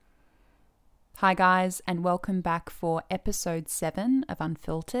Hi guys, and welcome back for episode 7 of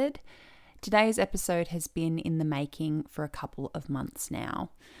Unfiltered. Today's episode has been in the making for a couple of months now.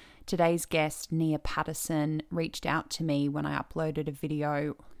 Today's guest, Nia Patterson, reached out to me when I uploaded a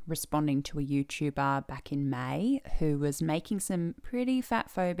video responding to a YouTuber back in May who was making some pretty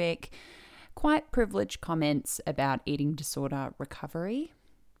fatphobic, quite privileged comments about eating disorder recovery.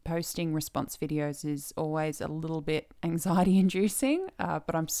 Posting response videos is always a little bit anxiety inducing,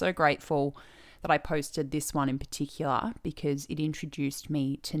 but I'm so grateful that I posted this one in particular because it introduced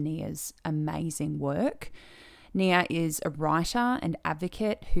me to Nia's amazing work. Nia is a writer and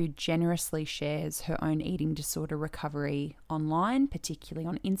advocate who generously shares her own eating disorder recovery online, particularly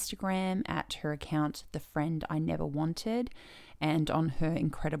on Instagram at her account, The Friend I Never Wanted, and on her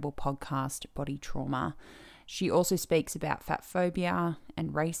incredible podcast, Body Trauma. She also speaks about fatphobia and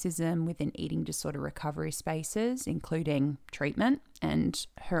racism within eating disorder recovery spaces, including treatment and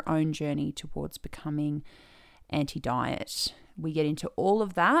her own journey towards becoming anti-diet. We get into all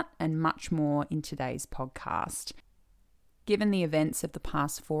of that and much more in today's podcast. Given the events of the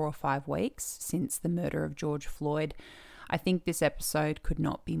past 4 or 5 weeks since the murder of George Floyd, I think this episode could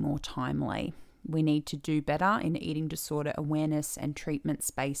not be more timely. We need to do better in eating disorder awareness and treatment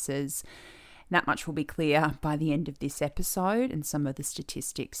spaces. That much will be clear by the end of this episode and some of the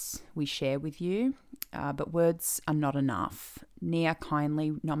statistics we share with you. But words are not enough. Nia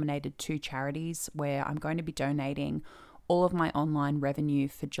kindly nominated 2 charities where I'm going to be donating all of my online revenue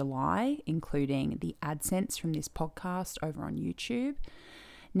for July, including the AdSense from this podcast over on YouTube.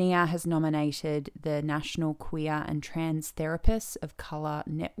 Nia has nominated the National Queer and Trans Therapists of Colour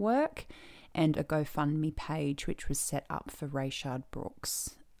Network and a GoFundMe page which was set up for Rayshard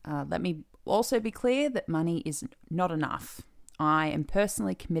Brooks. Let me also be clear that money is not enough. I am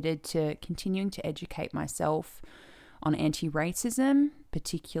personally committed to continuing to educate myself on anti-racism,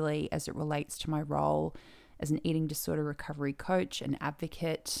 particularly as it relates to my role as an eating disorder recovery coach and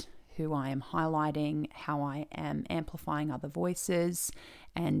advocate, who I am highlighting how I am amplifying other voices,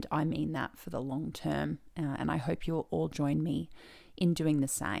 and I mean that for the long term. And I hope you'll all join me in doing the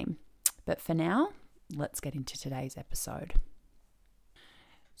same. But for now, let's get into today's episode.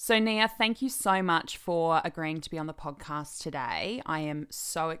 So Nia, thank you so much for agreeing to be on the podcast today. I am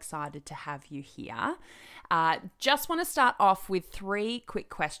so excited to have you here. Just want to start off with 3 quick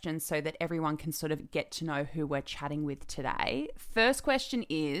questions so that everyone can sort of get to know who we're chatting with today. First question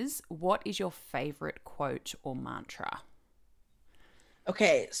is, what is your favorite quote or mantra?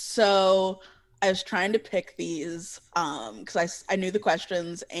 Okay, so I was trying to pick these because I knew the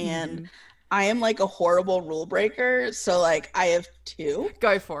questions and I am like a horrible rule breaker, so like I have 2.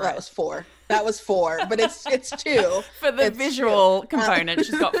 Go for it. That was 4. That was 4, but it's 2. For the visual component,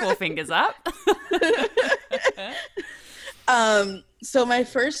 she's got 4 fingers up. So my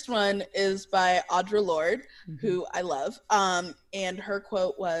first one is by Audre Lorde, who I love. And her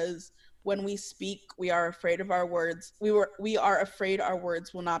quote was, "When we speak, we are afraid of our words. We are afraid our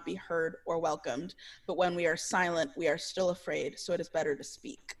words will not be heard or welcomed. But when we are silent, we are still afraid. So it is better to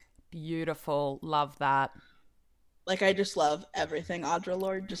speak." Beautiful. Love that. Like, I just love everything Audre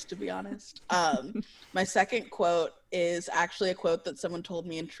Lorde, just to be honest. My second quote is actually a quote that someone told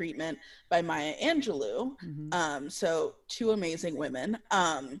me in treatment by Maya Angelou. So 2 amazing women.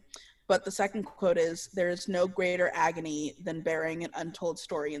 But the second quote is, "There is no greater agony than bearing an untold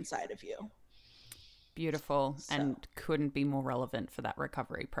story inside of you." Beautiful. And couldn't be more relevant for that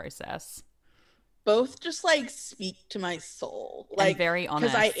recovery process. Both just like speak to my soul, like, and very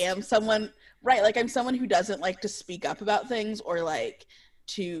honest, because I am someone, right, like I'm someone who doesn't like to speak up about things or like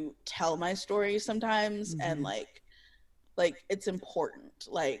to tell my story sometimes. And like it's important,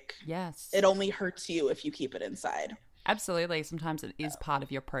 like, yes, it only hurts you if you keep it inside. Absolutely. Sometimes it is part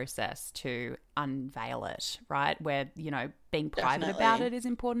of your process to unveil it, right? Where, you know, being private about it is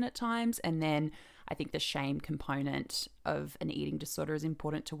important at times. And then I think the shame component of an eating disorder is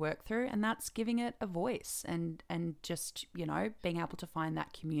important to work through. And that's giving it a voice and just, you know, being able to find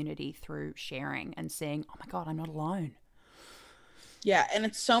that community through sharing and seeing, oh my God, I'm not alone. Yeah. And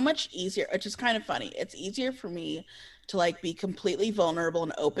it's so much easier. It's just kind of funny. It's easier for me to like be completely vulnerable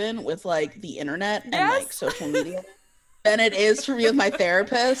and open with like the internet and like social media than it is for me with my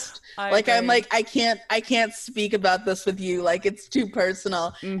therapist. Like, agree. I'm like, I can't speak about this with you. Like, it's too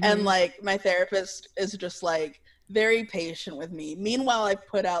personal. And like, my therapist is just like very patient with me. Meanwhile, I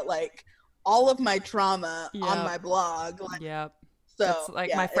put out like all of my trauma on my blog. Like, so it's like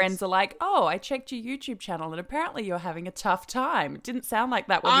my friends are like, "Oh, I checked your YouTube channel and apparently you're having a tough time." It didn't sound like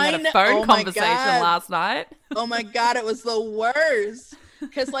that when we had a phone conversation last night. Oh my God, it was the worst.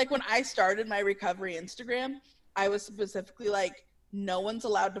 Because like when I started my recovery Instagram, I was specifically like, no one's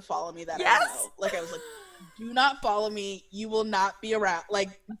allowed to follow me that I Yes. know. Like, I was like, do not follow me. You will not be around. Like,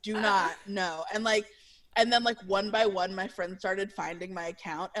 do not. No. And then like one by one, my friends started finding my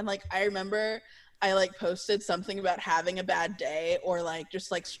account. And like, I remember I like posted something about having a bad day or like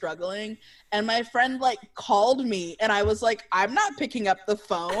just like struggling. And my friend like called me and I was like, I'm not picking up the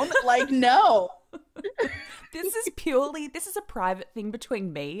phone. Like, no. This is a private thing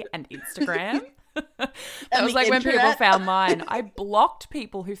between me and Instagram. That And was the like when internet. people found mine. I blocked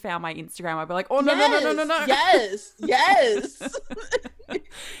people who found my Instagram. I'd be like, oh, no. Yes.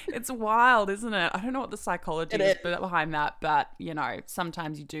 It's wild, isn't it? I don't know what the psychology is behind that, but, you know,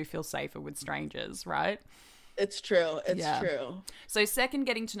 sometimes you do feel safer with strangers, right? It's true. It's true. So second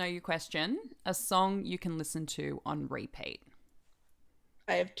getting to know you question, a song you can listen to on repeat.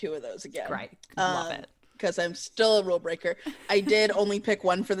 I have two of those again. Great. Love it. Because I'm still a rule breaker. I did only pick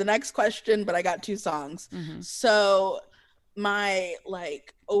one for the next question, but I got two songs. Mm-hmm. So my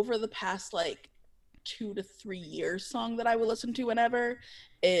like over the past like 2 to 3 years song that I will listen to whenever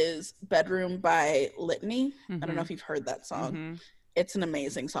is Bedroom by Litany. Mm-hmm. I don't know if you've heard that song. Mm-hmm. It's an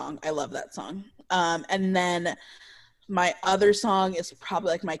amazing song. I love that song. And then my other song is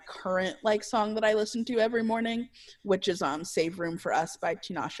probably like my current like song that I listen to every morning, which is Save Room for Us by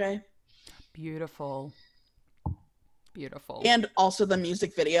Tinashe. Beautiful. And also the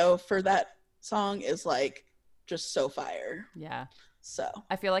music video for that song is like just so fire. Yeah. So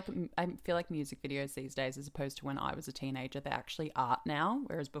I feel like music videos these days, as opposed to when I was a teenager, they're actually art now,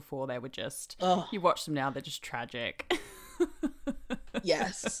 whereas before they were just you watch them now, they're just tragic.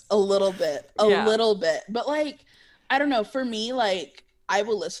 Yes, a little bit. But like, I don't know, for me, like I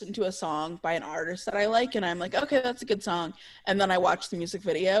will listen to a song by an artist that I like and I'm like, okay, that's a good song. And then I watch the music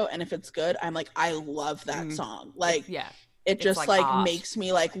video and if it's good, I'm like, I love that song. Like, it just like makes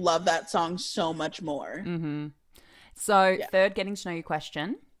me like love that song so much more. Mm-hmm. So third getting to know you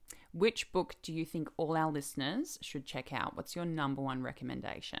question, which book do you think all our listeners should check out? What's your number one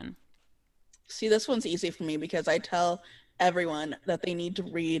recommendation? See, this one's easy for me because I tell everyone that they need to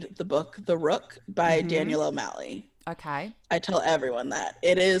read the book The Rook by Daniel O'Malley. Okay. I tell everyone that.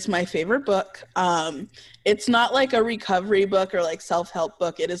 It is my favorite book. It's not like a recovery book or like self-help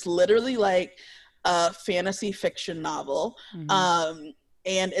book. It is literally like a fantasy fiction novel.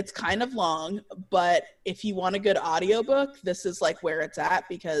 And it's kind of long, but if you want a good audiobook, this is like where it's at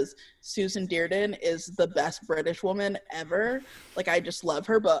because Susan Dearden is the best British woman ever. Like, I just love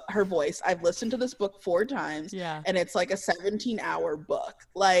her voice. I've listened to this book 4 times and it's like a 17-hour book.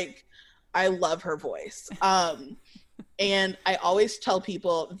 Like, I love her voice. And I always tell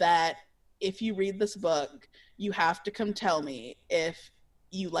people that if you read this book, you have to come tell me if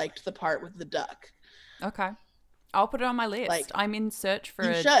you liked the part with the duck. Okay. I'll put it on my list. Like, I'm in search for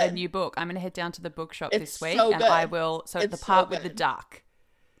a new book. I'm going to head down to the bookshop this week and I will. So it's the part with the duck.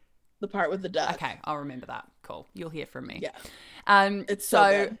 The part with the duck. Okay. I'll remember that. Cool. You'll hear from me. Yeah. It's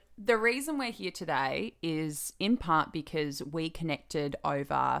so good. The reason we're here today is in part because we connected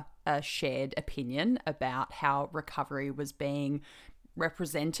over a shared opinion about how recovery was being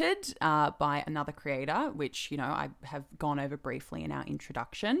represented by another creator, which, you know, I have gone over briefly in our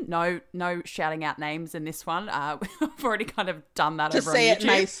introduction. No shouting out names in this one. We've already kind of done that over on YouTube. To say it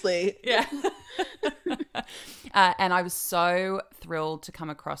nicely. Yeah. And I was so thrilled to come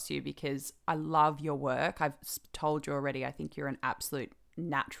across you because I love your work. I've told you already, I think you're an absolute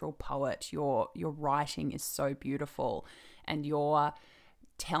natural poet. Your writing is so beautiful and your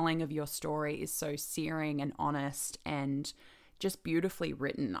telling of your story is so searing and honest and just beautifully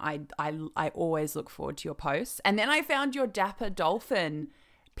written. I always look forward to your posts. And then I found your Dapper Dolphin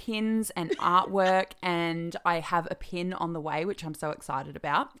pins and artwork, and I have a pin on the way, which I'm so excited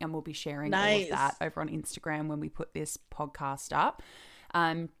about. And we'll be sharing all of that over on Instagram when we put this podcast up.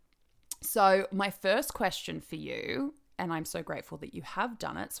 So my first question for you, and I'm so grateful that you have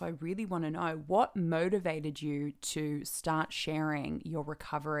done it, so I really want to know what motivated you to start sharing your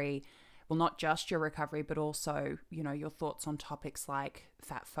recovery. Well, not just your recovery, but also, you know, your thoughts on topics like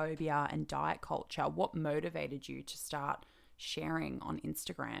fat phobia and diet culture. What motivated you to start sharing on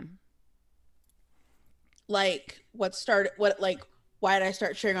Instagram? Like, why did I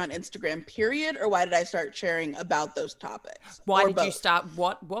start sharing on Instagram, period? Or why did I start sharing about those topics? Why did you start?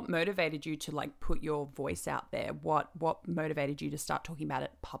 What motivated you to like put your voice out there? What motivated you to start talking about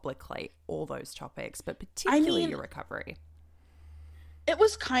it publicly, all those topics, but particularly your recovery? It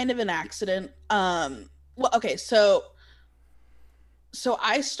was kind of an accident. Well, okay, so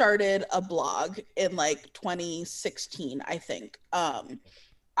I started a blog in like 2016, I think. I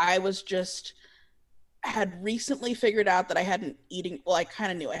had recently figured out that I had an eating, well, I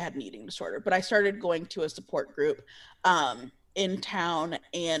kind of knew I had an eating disorder, but I started going to a support group. in town,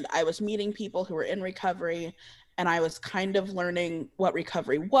 and I was meeting people who were in recovery, and I was kind of learning what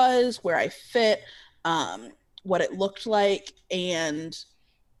recovery was, where I fit, what it looked like. And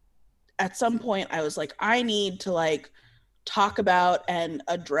at some point I was like, I need to like talk about and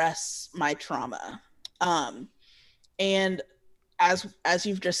address my trauma. And as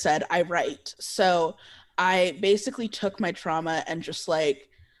you've just said, I write. So I basically took my trauma and just like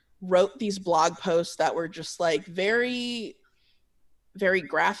wrote these blog posts that were just like very, very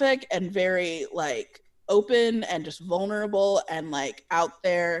graphic and very like open and just vulnerable and like out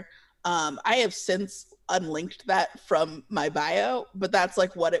there. I have since unlinked that from my bio, but that's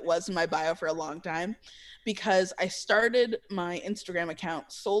like what it was in my bio for a long time, because I started my Instagram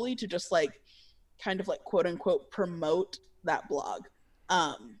account solely to just like kind of like quote unquote promote that blog.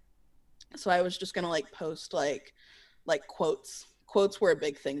 Um, so I was just gonna like post like quotes. Quotes were a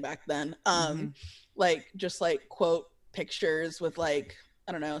big thing back then. Like just like quote pictures with like,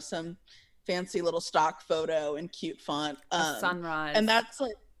 I don't know, some fancy little stock photo and cute font. A sunrise. And that's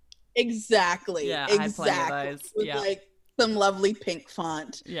like exactly. Yeah, I had plenty of those. With like some lovely pink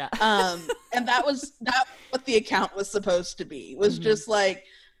font. Yeah. And that what the account was supposed to be, was just like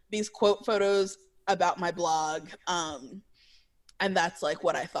these quote photos about my blog. And that's like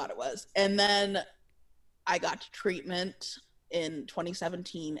what I thought it was. And then I got to treatment in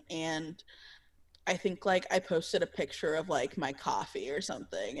 2017, and I think like I posted a picture of like my coffee or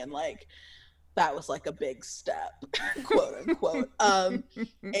something, and like that was like a big step, quote unquote.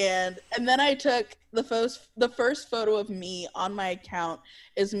 And then I took the first photo of me on my account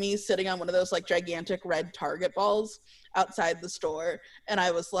is me sitting on one of those like gigantic red Target balls outside the store, and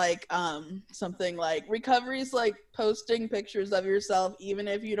I was like something like, recovery's like posting pictures of yourself even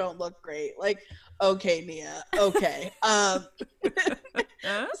if you don't look great. Like, okay, Nia, okay.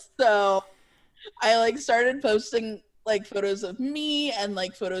 So I like started posting like photos of me and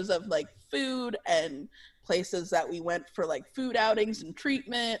like photos of like food and places that we went for like food outings and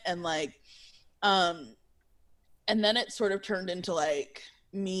treatment, and like and then it sort of turned into like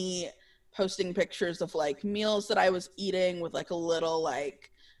me posting pictures of like meals that I was eating with like a little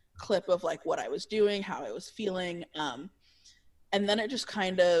like clip of like what I was doing, how I was feeling. And then it just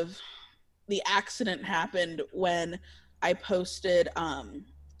kind of, the accident happened when I posted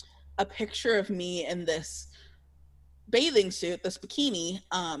a picture of me in this bathing suit, this bikini,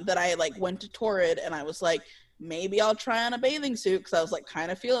 that I like went to Torrid, and I was like, maybe I'll try on a bathing suit because I was like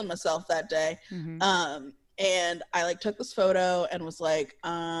kind of feeling myself that day. And I like took this photo and was like,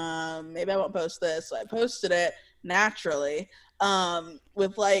 maybe I won't post this. So I posted it naturally,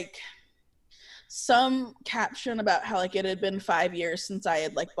 with like some caption about how like it had been 5 years since I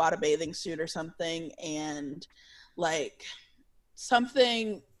had like bought a bathing suit or something, and like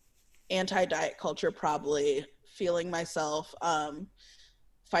something anti-diet culture, probably feeling myself,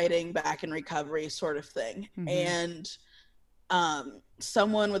 fighting back in recovery sort of thing. And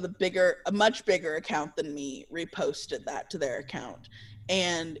someone with a much bigger account than me reposted that to their account,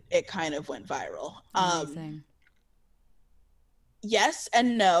 and it kind of went viral. Amazing. Yes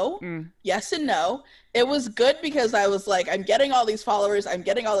and no. Yes and no. It was good because I was like, I'm getting all these followers, I'm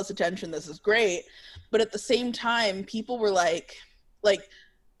getting all this attention, this is great. But at the same time, people were like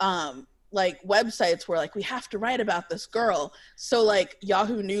websites were like, we have to write about this girl. So like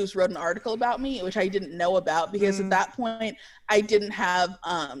Yahoo News wrote an article about me, which I didn't know about because at that point I didn't have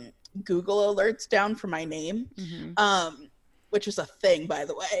Google alerts down for my name, which is a thing, by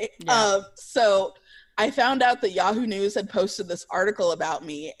the way. So I found out that Yahoo News had posted this article about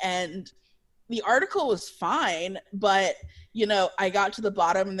me, and the article was fine, but you know, I got to the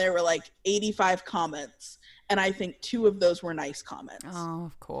bottom and there were like 85 comments, and I think 2 of those were nice comments. Oh,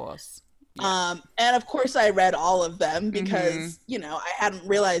 of course. Yeah. And of course I read all of them because, you know, I hadn't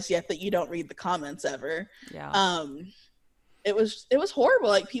realized yet that you don't read the comments ever. Yeah. It was horrible.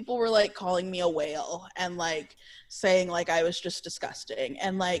 Like, people were like calling me a whale and like saying like I was just disgusting,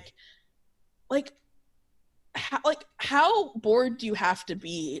 and like how bored do you have to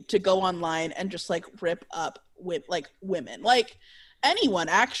be to go online and just like rip up with like women, like anyone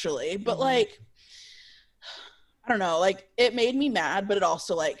actually, but like I don't know, like it made me mad, but it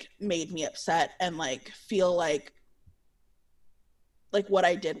also like made me upset and like feel like what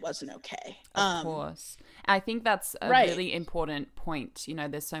I did wasn't okay. Of course. I think that's a really important point. You know,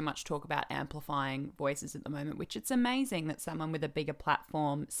 there's so much talk about amplifying voices at the moment, which it's amazing that someone with a bigger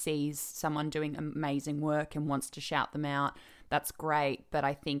platform sees someone doing amazing work and wants to shout them out. That's great. But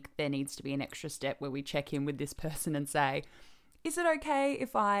I think there needs to be an extra step where we check in with this person and say, is it okay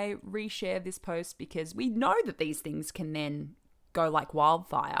if I reshare this post? Because we know that these things can then go like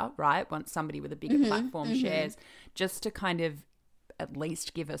wildfire, right? Once somebody with a bigger platform shares, just to kind of at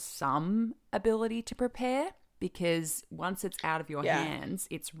least give us some ability to prepare, because once it's out of your hands,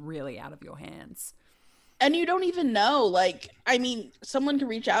 it's really out of your hands. And you don't even know, like, I mean, someone can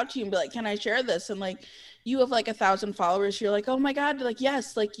reach out to you and be like, can I share this? And like, you have like 1,000 followers. You're like, oh my God, like,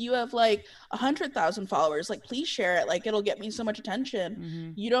 yes, like you have like 100,000 followers. Like, please share it. Like, it'll get me so much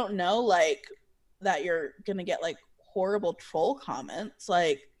attention. You don't know, like, that you're going to get like horrible troll comments.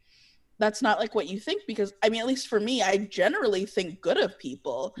 Like, that's not like what you think, because I mean, at least for me, I generally think good of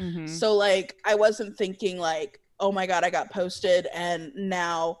people. So like, I wasn't thinking like, oh my God, I got posted and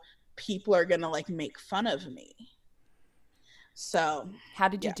now people are gonna like make fun of me. So how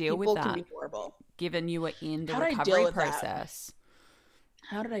did you deal with that? People can be horrible. Given you were in the recovery process.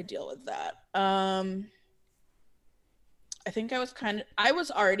 How did I deal with that? I think I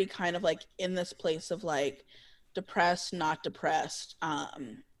was already kind of like in this place of like depressed, not depressed,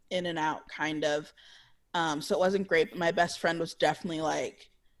 in and out kind of. So it wasn't great, but my best friend was definitely like,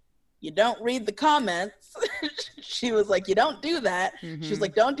 you don't read the comments. She was like, you don't do that. She was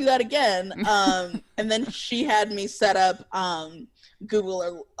like, don't do that again. And then she had me set up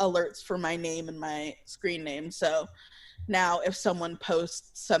Google alerts for my name and my screen name. So now if someone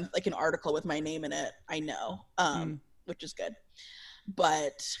posts like an article with my name in it, I know, which is good.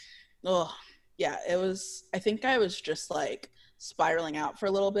 But, I think I was just like spiraling out for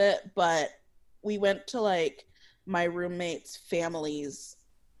a little bit, but we went to like my roommate's family's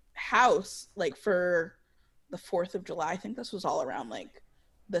house like for the 4th of July. I think this was all around like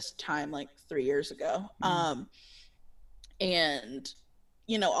this time, like 3 years ago. And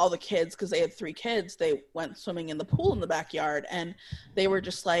you know, all the kids, because they had 3 kids, they went swimming in the pool in the backyard, and they were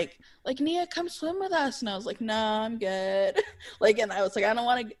just like Nia, come swim with us. And I was like, no, I'm good. Like, and I was like, I don't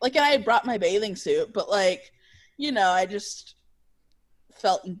want to, like, and I had brought my bathing suit, but like, you know, I just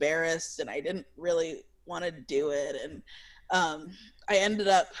felt embarrassed and I didn't really want to do it. And I ended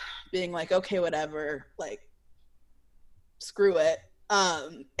up being like, okay, whatever, like, screw it.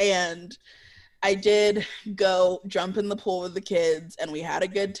 And I did go jump in the pool with the kids, and we had a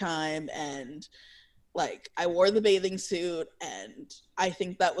good time, and like I wore the bathing suit, and I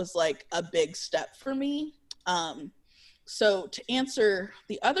think that was like a big step for me. So to answer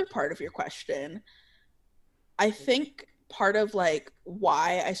the other part of your question, I think part of like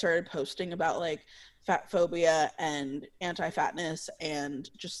why I started posting about like fat phobia and anti-fatness and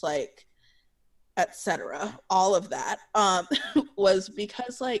just like etc., all of that, was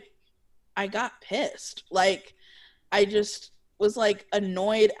because like I got pissed. Like I just was like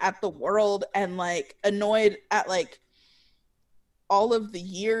annoyed at the world and like annoyed at like all of the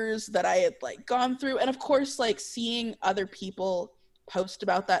years that I had like gone through. And of course, like seeing other people post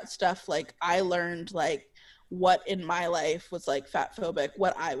about that stuff, like I learned like what in my life was like fat phobic,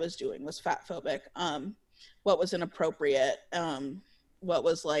 what I was doing was fat phobic, what was inappropriate, what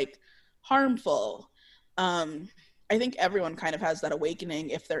was like harmful. I think everyone kind of has that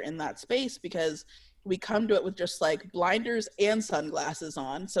awakening if they're in that space, because we come to it with just like blinders and sunglasses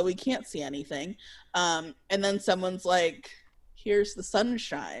on, so we can't see anything. And then someone's like, here's the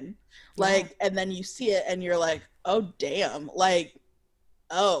sunshine. Like, and then you see it and you're like, oh, damn. Like,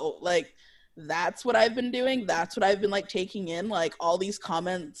 oh, like that's what I've been doing. That's what I've been like taking in. Like all these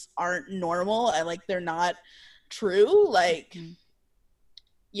comments aren't normal and like they're not true. Like,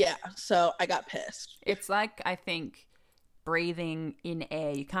 yeah, so I got pissed. It's like, I think, breathing in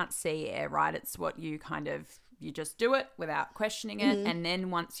air. You can't see air, right? It's what you kind of, you just do it without questioning it. And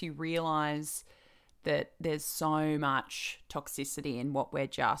then once you realize that there's so much toxicity in what we're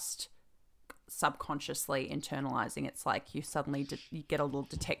just subconsciously internalizing, it's like you suddenly you get a little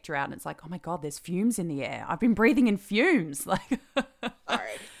detector out and it's like, oh my God, there's fumes in the air. I've been breathing in fumes. Like, all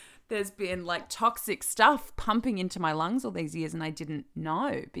right. There's been like toxic stuff pumping into my lungs all these years and I didn't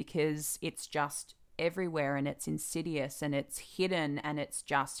know, because it's just everywhere and it's insidious and it's hidden and it's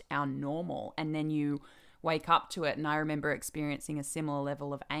just our normal. And then you wake up to it. And I remember experiencing a similar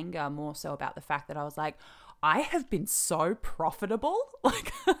level of anger, more so about the fact that I was like, I have been so profitable.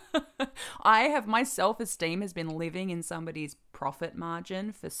 Like my self-esteem has been living in somebody's profit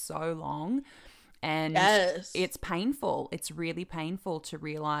margin for so long. And it's painful. It's really painful to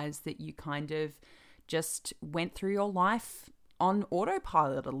realize that you kind of just went through your life on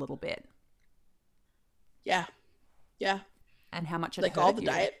autopilot a little bit. Yeah. Yeah. And how much it like hurt all the you.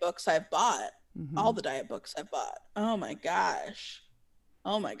 diet books I've bought. All the diet books I've bought. Oh my gosh.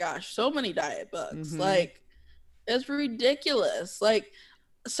 So many diet books. Like, it's ridiculous. Like,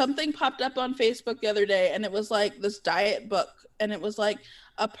 something popped up on Facebook the other day and it was like this diet book, and it was like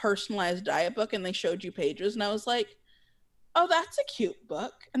a personalized diet book, and they showed you pages, and I was like, oh, that's a cute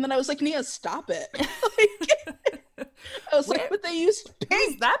book. And then I was like, Nia, stop it. Like, I was like, but they used Who's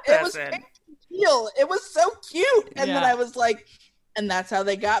pink. that It was person? pink and teal. It was so cute. And then Yeah. I was like, and that's how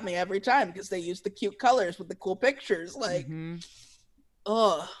they got me every time, because they used the cute colors with the cool pictures. Like,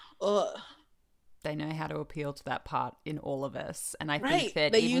 ugh, ugh. They know how to appeal to that part in all of us. And I think Right.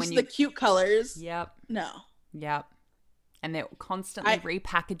 that They even use when the you, cute colors. yep, No. yep. And they're constantly I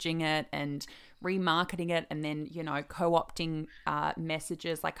repackaging it and remarketing it, and then, you know, co-opting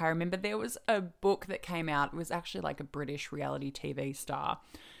messages. Like, I remember there was a book that came out. It was actually like a British reality TV star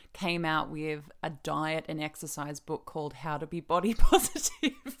came out with a diet and exercise book called How to Be Body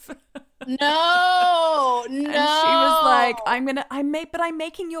Positive. no, And she was like, no. I'm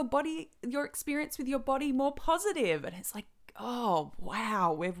making your experience with your body more positive. And it's like, oh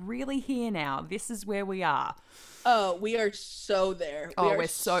wow, we're really here now. This is where we are. Oh, we are so there. We Oh, are we're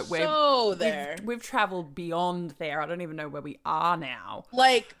so there. we've traveled beyond there. I don't even know where we are now.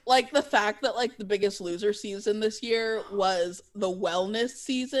 Like the fact that like the Biggest Loser season this year was the wellness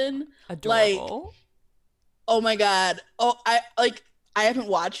season. Like, Adorable. oh my God. Oh, I haven't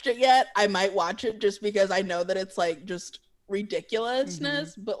watched it yet. I might watch it just because I know that it's like just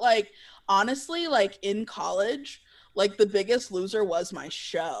ridiculousness. But like honestly, like in college, like The Biggest Loser was my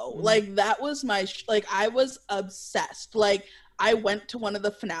show. Like that was my like I was obsessed. Like I went to one of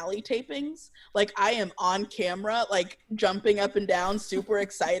the finale tapings. Like I am on camera, like jumping up and down, super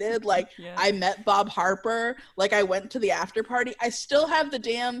excited. Like Yeah. I met Bob Harper. Like I went to the after party. I still have the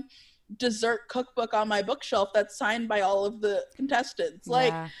damn dessert cookbook on my bookshelf that's signed by all of the contestants.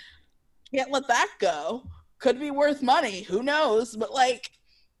 Like, Yeah. can't let that go. Could be worth money. Who knows? But like,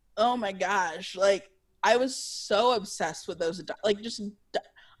 oh my gosh. Like, I was so obsessed with those. Like, just,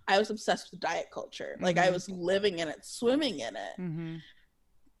 I was obsessed with diet culture. Like, I was living in it, swimming in it.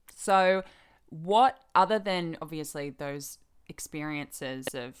 So, what, other than obviously those experiences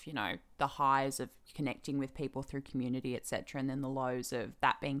of, you know, the highs of connecting with people through community, etc., and then the lows of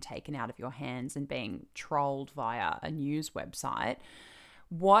that being taken out of your hands and being trolled via a news website,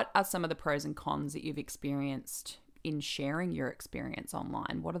 what are some of the pros and cons that you've experienced in sharing your experience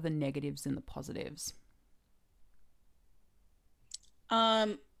online? What are the negatives and the positives?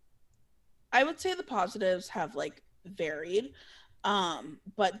 I would say the positives have like varied,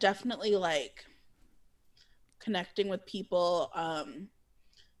 but definitely like connecting with people.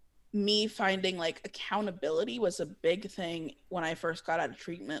 Me finding like accountability was a big thing when I first got out of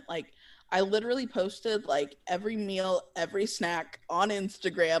treatment. Like I literally posted like every meal, every snack on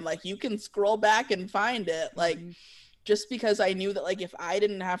Instagram. Like you can scroll back and find it. Like just because I knew that like if I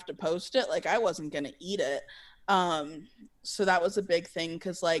didn't have to post it, like I wasn't going to eat it. So that was a big thing,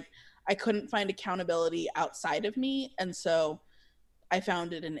 because like I couldn't find accountability outside of me. And so I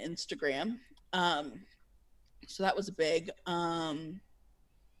found it in Instagram. So that was big.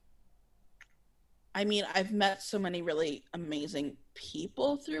 I mean, I've met so many really amazing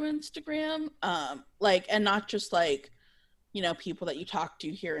people through Instagram. Like, and not just like, you know, people that you talk to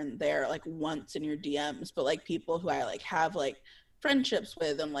here and there, like once in your DMs, but like people who I like have like friendships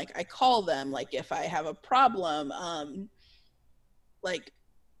with, and like I call them like if I have a problem. Like,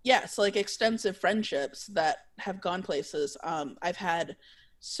 yeah, so like extensive friendships that have gone places. I've had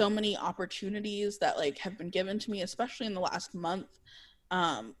so many opportunities that like have been given to me, especially in the last month.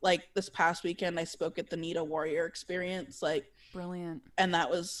 Like this past weekend I spoke at the Nita Warrior Experience, like Brilliant. and that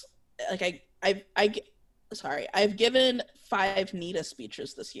was like I've given 5 Nita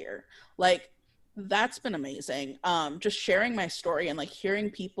speeches this year. Like that's been amazing. Just sharing my story and like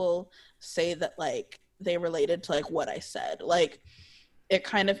hearing people say that like they related to like what I said. Like it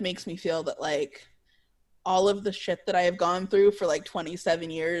kind of makes me feel that like all of the shit that I have gone through for like 27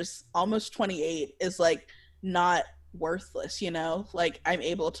 years, almost 28, is like not worthless, you know? Like I'm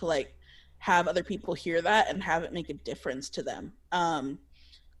able to like have other people hear that and have it make a difference to them.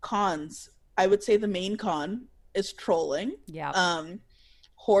 Cons, I would say the main con is trolling. Yeah.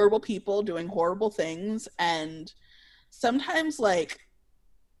 Horrible people doing horrible things, and sometimes like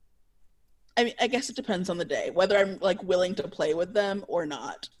I mean, I guess it depends on the day, whether I'm like willing to play with them or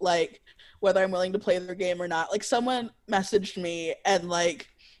not. Like whether I'm willing to play their game or not. Like someone messaged me and like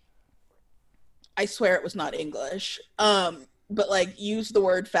I swear it was not English. But like used the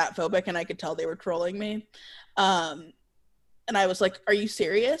word fatphobic, and I could tell they were trolling me. And I was like, "Are you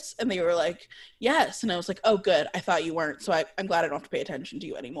serious?" And they were like, "Yes." And I was like, "Oh, good. I thought you weren't. So I'm glad I don't have to pay attention to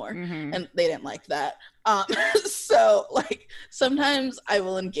you anymore." And they didn't like that. So like sometimes I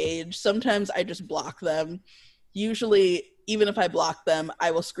will engage. Sometimes I just block them. Usually, even if I block them,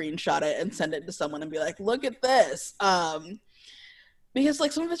 I will screenshot it and send it to someone and be like, "Look at this." because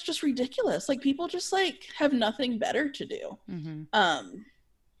like some of it's just ridiculous. Like people just like have nothing better to do. Mm-hmm.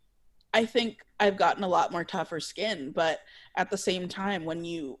 I think I've gotten a lot more tougher skin, but at the same time, when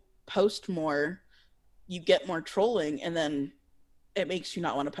you post more, you get more trolling, and then it makes you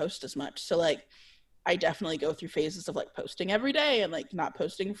not want to post as much. So like I definitely go through phases of like posting every day and like not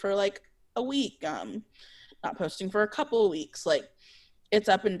posting for like a week, not posting for a couple of weeks. Like it's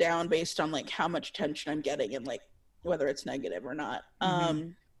up and down based on like how much attention I'm getting and like whether it's negative or not.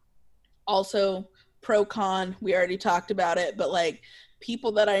 Also, pro con, we already talked about it, but like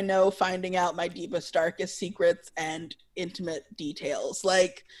people that I know finding out my deepest, darkest secrets and intimate details.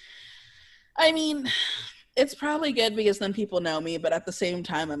 Like, I mean, it's probably good because then people know me, but at the same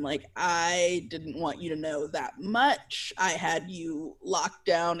time, I'm like, I didn't want you to know that much. I had you locked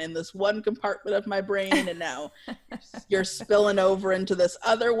down in this one compartment of my brain, and now you're spilling over into this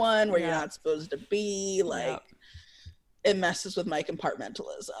other one where you're not supposed to be. Like, it messes with my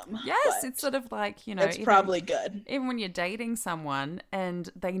compartmentalism. Yes, it's sort of like, you know, it's probably good. Even when you're dating someone and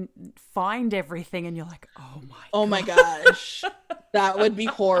they find everything and you're like, oh my gosh, that would be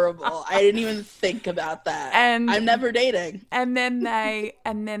horrible. I didn't even think about that. And I'm never dating. And then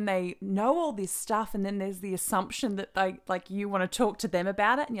they know all this stuff, and then there's the assumption that they like you want to talk to them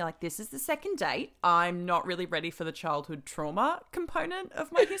about it, and you're like, this is the second date. I'm not really ready for the childhood trauma component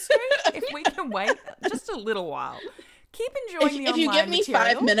of my history. If we can wait just a little while. Keep enjoying the online If you give me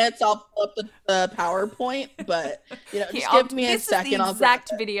material. 5 minutes, I'll pull up the PowerPoint, but you know, just give me a second. This is the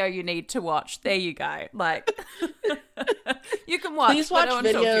exact video you need to watch. There you go. Like, you can watch. Please watch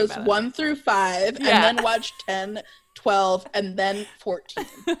videos 1 through 5, and then watch 10, 12, and then 14.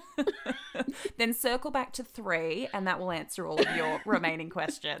 Then circle back to 3, and that will answer all of your remaining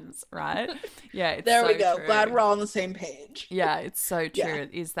questions, right? Yeah, it's there we go. True. Glad we're all on the same page. Yeah, it's so true. Yeah. It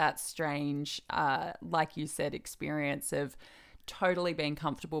is that strange, like you said, experience of totally being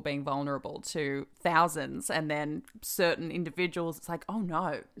comfortable, being vulnerable to thousands, and then certain individuals, it's like, oh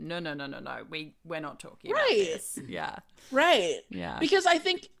no, we're not talking about this. Yeah. Right. Yeah. Because I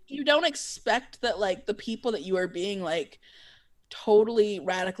think you don't expect that like the people that you are being like totally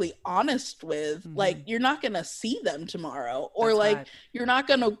radically honest with, like you're not gonna see them tomorrow, or that's like right. You're not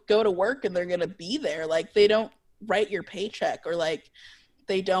gonna go to work and they're gonna be there. Like they don't write your paycheck, or like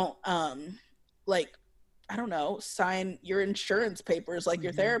they don't like, I don't know, sign your insurance papers like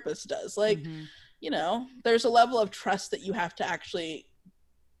your therapist does. Like, you know, there's a level of trust that you have to actually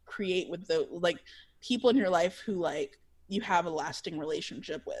create with the like people in your life who like you have a lasting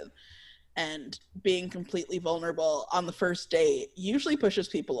relationship with. And being completely vulnerable on the first date usually pushes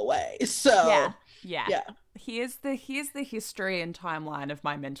people away. So yeah. Here's the history and timeline of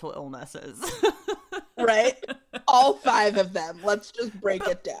my mental illnesses. Right? All 5 of them. Let's just break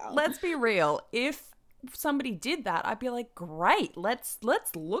it down. Let's be real. If somebody did that, I'd be like, great, let's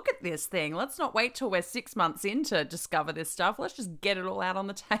look at this thing. Let's not wait till we're 6 months in to discover this stuff. Let's just get it all out on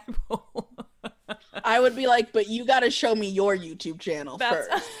the table. I would be like, but you got to show me your YouTube channel first.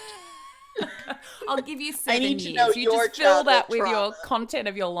 I'll give you 7 years. You just fill that with your content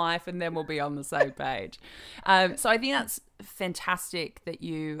of your life, and then we'll be on the same page. So I think that's fantastic that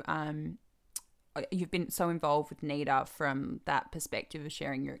you've been so involved with NIDA from that perspective of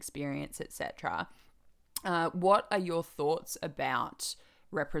sharing your experience, etc. What are your thoughts about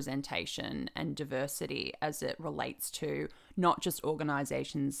representation and diversity as it relates to not just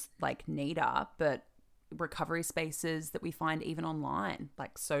organizations like NIDA, but recovery spaces that we find even online,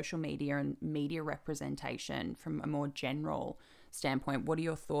 like social media and media representation from a more general standpoint? What are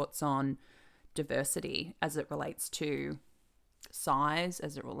your thoughts on diversity as it relates to size,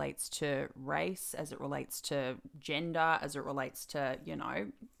 as it relates to race, as it relates to gender, as it relates to, you know,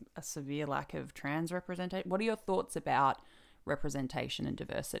 a severe lack of trans representation? What are your thoughts about representation and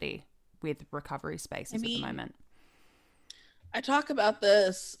diversity with recovery spaces at the moment? I talk about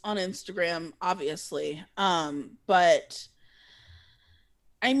this on Instagram, obviously, but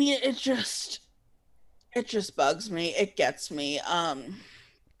I mean, it just bugs me. It gets me,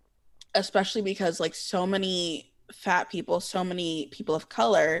 especially because like so many fat people, so many people of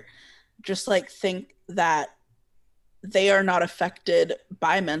color just like think that they are not affected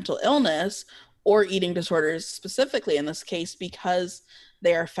by mental illness or eating disorders specifically in this case because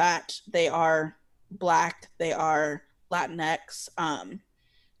they are fat, they are Black, they are Latinx,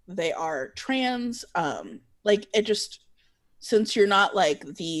 they are trans, like it just, since you're not like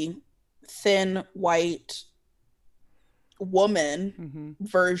the thin white woman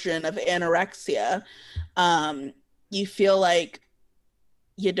version of anorexia, you feel like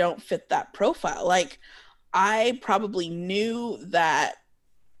you don't fit that profile. Like I probably knew that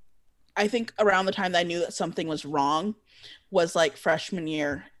I think around the time that I knew that something was wrong was like freshman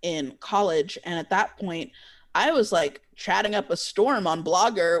year in college. And at that point, I was like chatting up a storm on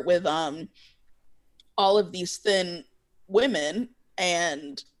Blogger with all of these thin women,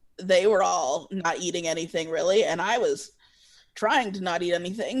 and they were all not eating anything really. And I was trying to not eat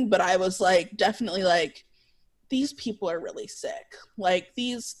anything, but I was like definitely like, these people are really sick. Like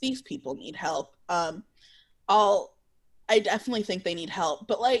these people need help. I definitely think they need help,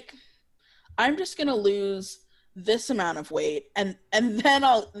 but like I'm just gonna lose this amount of weight, and then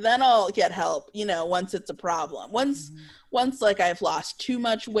I'll get help, you know, once it's a problem. Once like I've lost too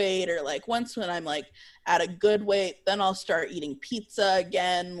much weight, or like once when I'm like at a good weight, then I'll start eating pizza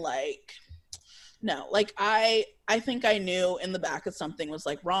again. Like no, like I think I knew in the back of something was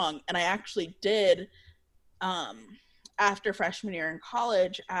like wrong, and I actually did um after freshman year in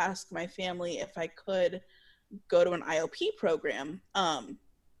college ask my family if I could go to an IOP program.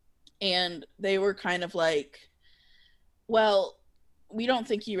 And they were kind of like, well, we don't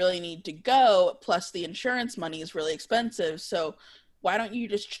think you really need to go. Plus, the insurance money is really expensive. So why don't you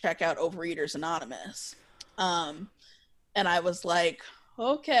just check out Overeaters Anonymous? And I was like,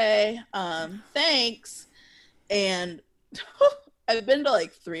 okay, thanks. And I've been to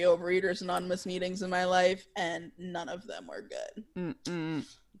like 3 Overeaters Anonymous meetings in my life, and none of them were good. Mm-mm.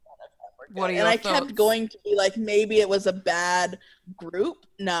 What are your and I thoughts? kept going to be like, maybe it was a bad group.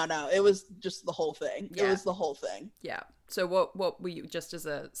 No, it was just the whole thing. Yeah. It was the whole thing. Yeah. So what were you, just as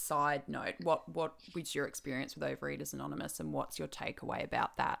a side note, what was your experience with Overeaters Anonymous, and what's your takeaway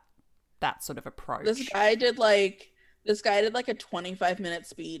about that sort of approach? This guy did like a 25-minute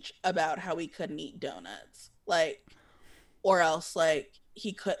speech about how he couldn't eat donuts. Like, or else like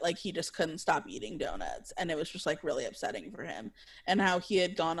he just couldn't stop eating donuts, and it was just like really upsetting for him, and how he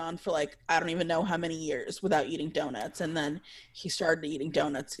had gone on for like I don't even know how many years without eating donuts, and then he started eating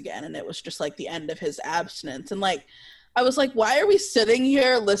donuts again, and it was just like the end of his abstinence. And like I was like, why are we sitting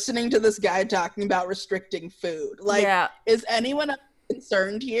here listening to this guy talking about restricting food? Like, is anyone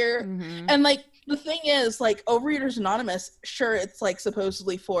concerned here? Mm-hmm. And like the thing is, like Overeaters Anonymous, sure, it's like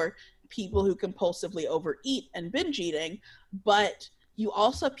supposedly for people who compulsively overeat and binge eating, but you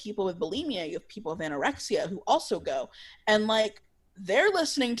also have people with bulimia, you have people with anorexia who also go, and like they're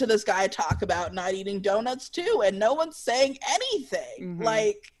listening to this guy talk about not eating donuts too, and no one's saying anything. Mm-hmm.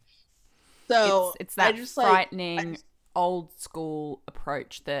 Like, so it's that frightening old school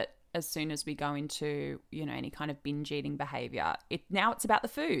approach that as soon as we go into, you know, any kind of binge eating behavior, it's about the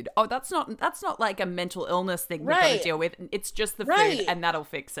food. Oh, that's not like a mental illness thing we've got to deal with. It's just the food, and that'll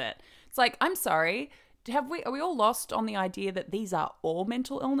fix it. It's like, I'm sorry, are we all lost on the idea that these are all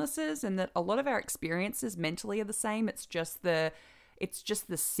mental illnesses, and that a lot of our experiences mentally are the same? It's just the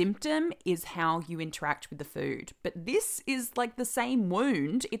symptom is how you interact with the food. But this is like the same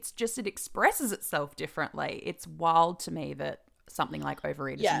wound. It's just it expresses itself differently. It's wild to me that something like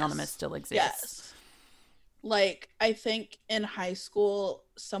Overeaters Anonymous still exists. Yes. Like, I think in high school,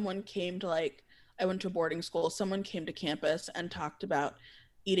 someone came to like, I went to boarding school, someone came to campus and talked about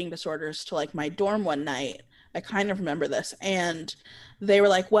eating disorders to like my dorm one night. I kind of remember this. And they were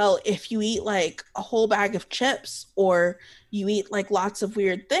like, well, if you eat like a whole bag of chips, or you eat like lots of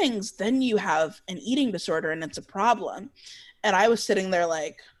weird things, then you have an eating disorder and it's a problem. And I was sitting there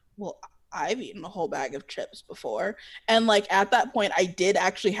like, well, I've eaten a whole bag of chips before. And like at that point, I did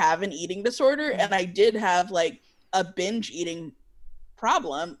actually have an eating disorder, and I did have like a binge eating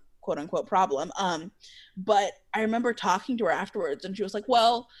problem, quote unquote problem. But I remember talking to her afterwards, and she was like,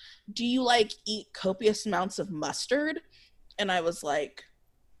 well, do you like eat copious amounts of mustard? And I was like,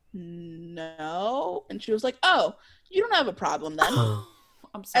 no. And she was like, oh, you don't have a problem then.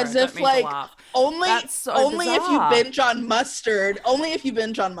 I'm sorry, as if like only if you binge on mustard,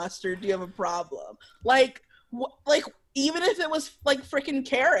 do you have a problem. Like even if it was like freaking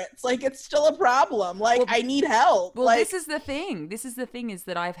carrots, like it's still a problem. Like, well, I need help. Well, like, this is the thing is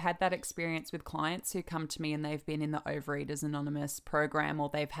that I've had that experience with clients who come to me and they've been in the Overeaters Anonymous program, or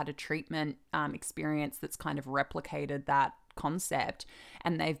they've had a treatment experience that's kind of replicated that concept,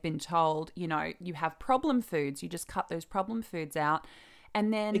 and they've been told, you know, you have problem foods, you just cut those problem foods out.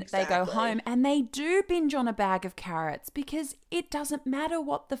 And then they go home and they do binge on a bag of carrots, because it doesn't matter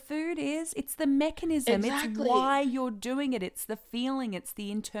what the food is. It's the mechanism. It's why you're doing it. It's the feeling. It's the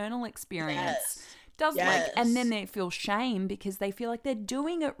internal experience. And then they feel shame because they feel like they're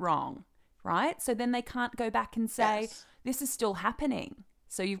doing it wrong, right? So then they can't go back and say, this is still happening.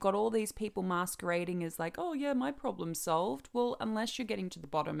 So you've got all these people masquerading as like, oh yeah, my problem's solved. Well, unless you're getting to the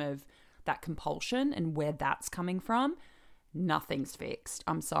bottom of that compulsion and where that's coming from, nothing's fixed.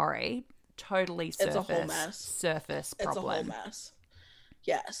 I'm sorry. Totally surface. It's a whole mess. Surface problem. It's a whole mess.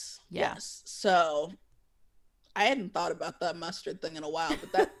 Yes. Yeah. Yes. So I hadn't thought about that mustard thing in a while,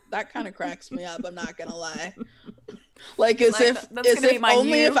 but that kind of cracks me up. I'm not gonna lie. Like as if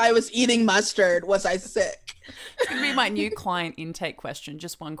only if I was eating mustard was I sick. It's gonna be my new client intake question.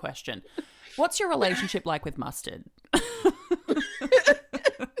 Just one question: what's your relationship like with mustard?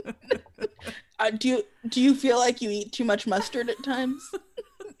 Do you feel like you eat too much mustard at times?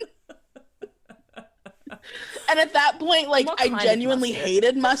 And at that point, like, I genuinely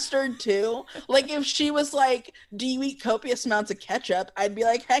hated mustard too. Like, if she was like, do you eat copious amounts of ketchup? I'd be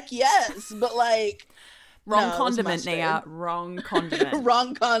like, heck yes. But like, wrong condiment, Nia. Wrong condiment.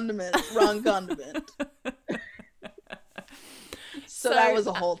 Wrong condiment. Wrong condiment. So that was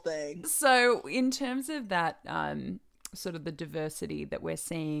a whole thing. So in terms of that, sort of the diversity that we're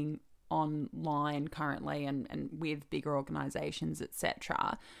seeing online currently and with bigger organizations,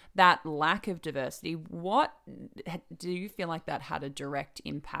 etc., that lack of diversity, what do you feel like that had a direct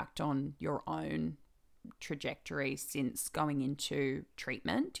impact on your own trajectory since going into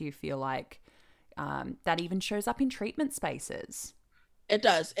treatment? Do you feel like that even shows up in treatment spaces? It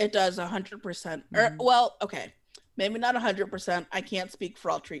does 100%. Well, okay, maybe not 100%. I can't speak for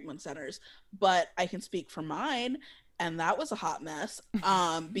all treatment centers, but I can speak for mine. And that was a hot mess,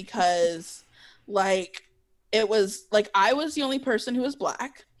 because like, it was like, I was the only person who was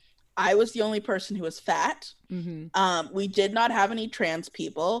Black. I was the only person who was fat. Mm-hmm. We did not have any trans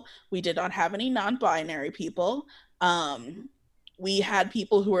people. We did not have any non-binary people. We had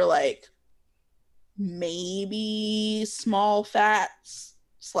people who were like maybe small fats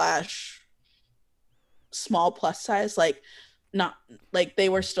 / small plus size, like not like, they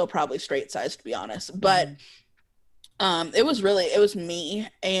were still probably straight size, to be honest. But it was me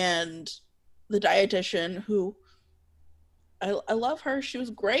and the dietitian, who I love her. She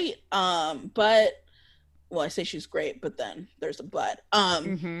was great. But, well, I say she's great, but then there's a but.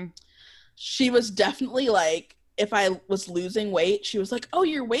 She was definitely like, if I was losing weight, she was like, oh,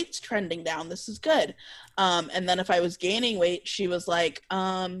 your weight's trending down. This is good. And then if I was gaining weight, she was like,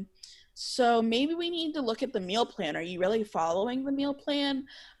 so maybe we need to look at the meal plan. Are you really following the meal plan?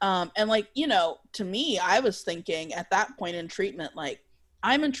 And like, you know, to me, I was thinking at that point in treatment, like,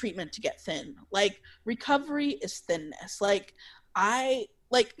 I'm in treatment to get thin. Like, recovery is thinness. Like, honestly,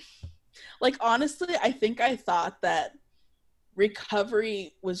 I think I thought that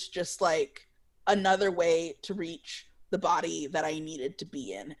recovery was just like another way to reach the body that I needed to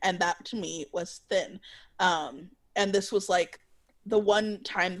be in. And that to me was thin. And this was like the one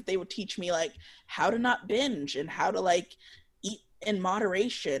time that they would teach me like how to not binge and how to like eat in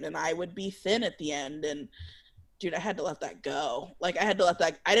moderation, and I would be thin at the end. And dude, I had to let that go. Like, I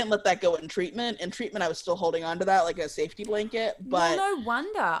didn't let that go in treatment. In treatment, I was still holding on to that like a safety blanket. But well, no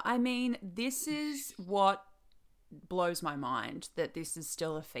wonder. I mean, this is what blows my mind, that this is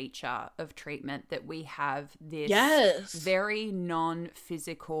still a feature of treatment, that we have this very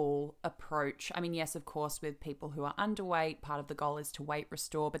non-physical approach. I mean, yes, of course, with people who are underweight, part of the goal is to weight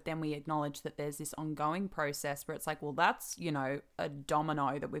restore, but then we acknowledge that there's this ongoing process where it's like, well, that's, you know, a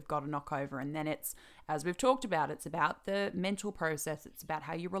domino that we've got to knock over. And then it's, as we've talked about, it's about the mental process. It's about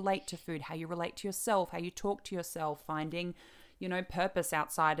how you relate to food, how you relate to yourself, how you talk to yourself, finding, you know, purpose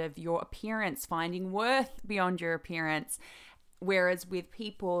outside of your appearance, finding worth beyond your appearance. Whereas with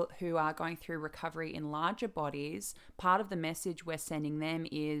people who are going through recovery in larger bodies, part of the message we're sending them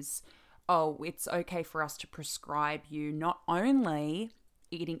is, oh, it's okay for us to prescribe you not only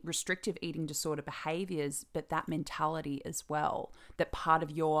restrictive eating disorder behaviors, but that mentality as well, that part of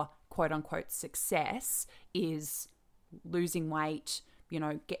your quote unquote success is losing weight, you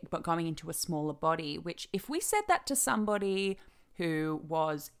know, but going into a smaller body, which if we said that to somebody who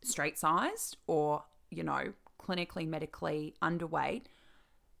was straight sized or, you know, clinically, medically underweight,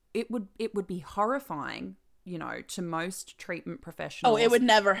 it would be horrifying, you know, to most treatment professionals. Oh, it would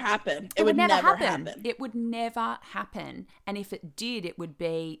never happen. It would never happen. It would never happen. And if it did, it would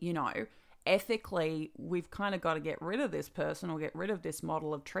be, you know, ethically, we've kind of got to get rid of this person or get rid of this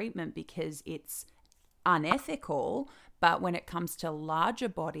model of treatment because it's unethical. But when it comes to larger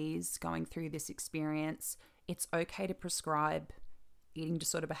bodies going through this experience, it's okay to prescribe eating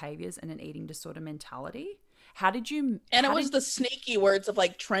disorder behaviors and an eating disorder mentality. And it was the sneaky words of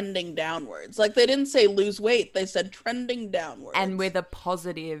like trending downwards. Like, they didn't say lose weight, they said trending downwards. And with a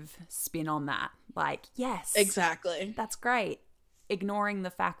positive spin on that. Like, yes. Exactly. That's great. Ignoring the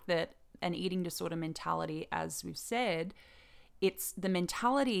fact that an eating disorder mentality, as we've said, the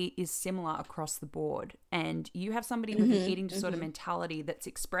mentality is similar across the board. And you have somebody with an eating disorder mentality that's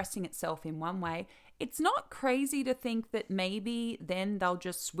expressing itself in one way. It's not crazy to think that maybe then they'll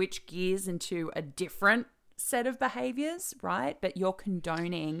just switch gears into a different set of behaviors, right? But you're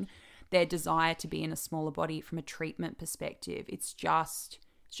condoning their desire to be in a smaller body from a treatment perspective. It's just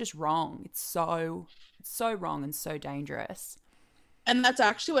wrong. It's so wrong and so dangerous. And that's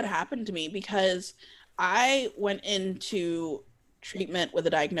actually what happened to me, because I went into treatment with a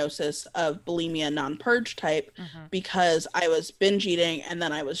diagnosis of bulimia non-purge type because I was binge eating, and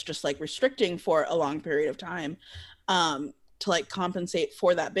then I was just like restricting for a long period of time to like compensate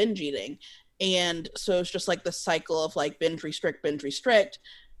for that binge eating. And so it was just like the cycle of like binge restrict.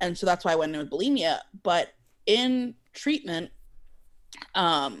 And so that's why I went into bulimia. But in treatment,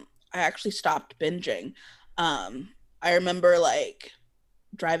 I actually stopped binging. I remember like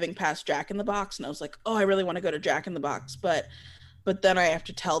driving past Jack in the Box, and I was like, oh, I really want to go to Jack in the Box, but then I have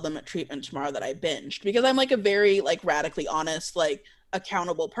to tell them at treatment tomorrow that I binged, because I'm like a very like radically honest, like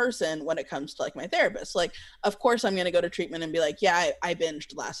accountable person when it comes to like my therapist. Like, of course I'm going to go to treatment and be like, yeah, I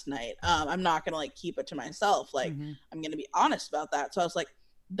binged last night. I'm not going to like keep it to myself. Like, I'm going to be honest about that. So I was like,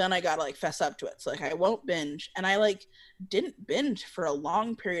 then I got to like fess up to it. So like, I won't binge. And I like didn't binge for a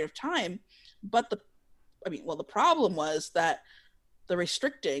long period of time. But the problem was that the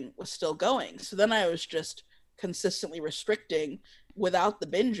restricting was still going. So then I was just consistently restricting without the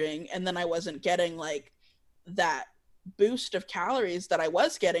binging, and then I wasn't getting like that boost of calories that I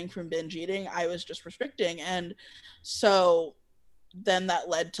was getting from binge eating. I was just restricting, and so then that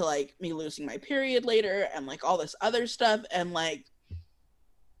led to like me losing my period later and like all this other stuff. And like,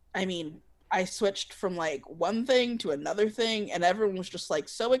 I mean, I switched from like one thing to another thing, and everyone was just like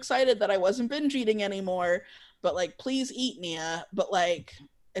so excited that I wasn't binge eating anymore. But like, please eat, Nia. But like,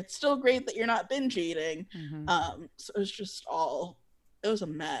 it's still great that you're not binge eating. So it was just it was a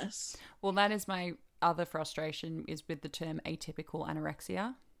mess. Well, that is my other frustration, is with the term atypical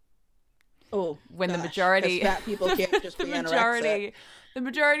anorexia. Oh, when gosh, the majority fat people can't just be anorexic. The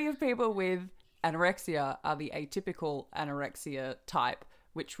majority of people with anorexia are the atypical anorexia type,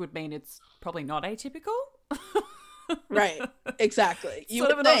 which would mean it's probably not atypical. Right. Exactly. Sort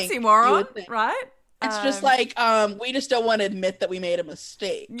of an oxymoron, right? It's just like, we just don't want to admit that we made a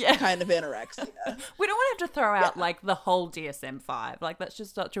mistake, kind of anorexia. We don't want to have to throw out, like, the whole DSM-5. Like, that's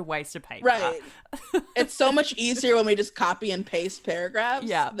just such a waste of paper. Right. It's so much easier when we just copy and paste paragraphs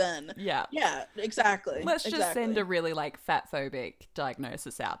than... Yeah, exactly. Let's just send a really, like, fatphobic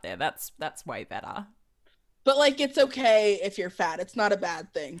diagnosis out there. That's way better. But, like, it's okay if you're fat. It's not a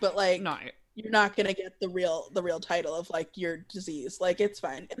bad thing. But, like... No. You're not going to get the real title of like your disease. Like, it's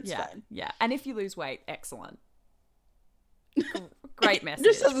fine. It's fine. Yeah. And if you lose weight, excellent. Great message.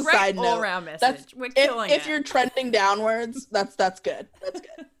 Just as a great side note, all-round message. We're killing if you're trending downwards, that's good. That's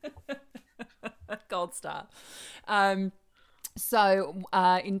good. Gold star. So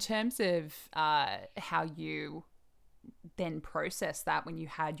in terms of how you then process that when you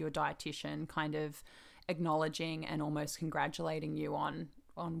had your dietitian kind of acknowledging and almost congratulating you on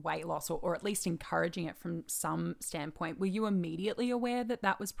weight loss, or at least encouraging it from some standpoint, were you immediately aware that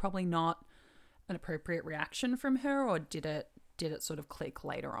that was probably not an appropriate reaction from her, or did it sort of click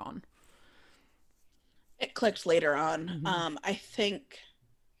later on? It clicked later on. I think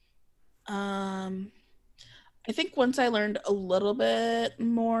once I learned a little bit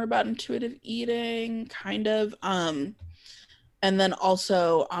more about intuitive eating, kind of, and then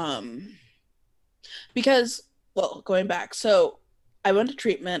also because, well, going back, so I went to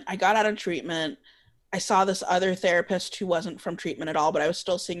treatment. I got out of treatment. I saw this other therapist who wasn't from treatment at all, but I was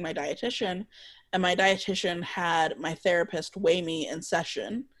still seeing my dietitian. And my dietitian had my therapist weigh me in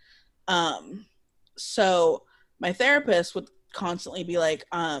session. So my therapist would constantly be like,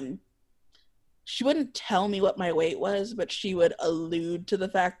 she wouldn't tell me what my weight was, but she would allude to the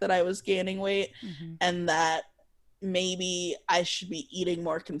fact that I was gaining weight and that maybe I should be eating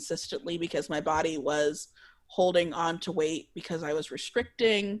more consistently because my body was holding on to weight because I was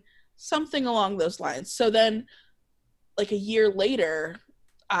restricting, something along those lines. So then like a year later,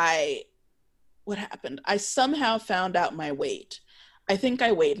 what happened? I somehow found out my weight. I think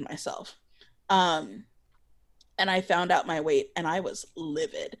I weighed myself. And I found out my weight, and I was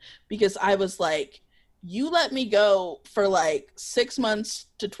livid because I was like, you let me go for like 6 months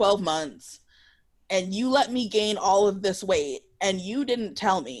to 12 months and you let me gain all of this weight and you didn't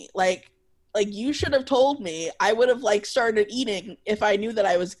tell me. Like you should have told me. I would have like started eating if I knew that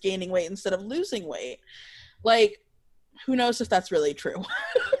I was gaining weight instead of losing weight. Like, who knows if that's really true?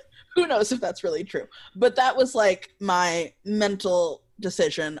 Who knows if that's really true? But that was like my mental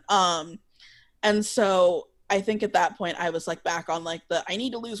decision. And so I think at that point I was like back on like the I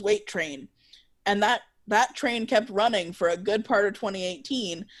need to lose weight train. And that train kept running for a good part of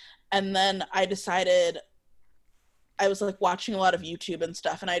 2018. And then I decided, I was like watching a lot of YouTube and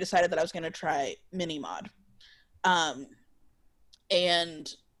stuff, and I decided that I was going to try mini mod. Um,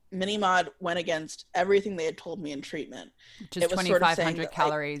 and Minimod went against everything they had told me in treatment. Which is It was sort of saying 2,500 that, like,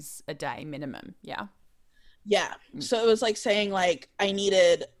 calories a day minimum. Yeah. yeah. Mm. So it was like saying like I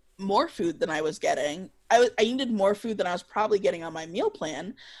needed more food than I was getting. I needed more food than I was probably getting on my meal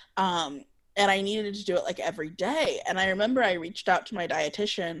plan. And I needed to do it like every day. And I remember I reached out to my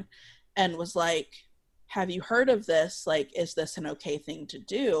dietitian and was like, "Have you heard of this? Like, is this an okay thing to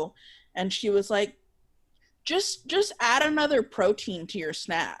do?" And she was like, just add another protein to your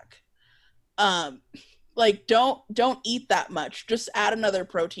snack. Um like don't eat that much. Just add another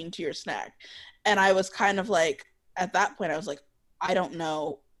protein to your snack. And I was kind of like, at that point I was like, I don't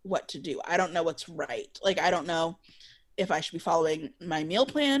know what to do. I don't know what's right. Like, I don't know if I should be following my meal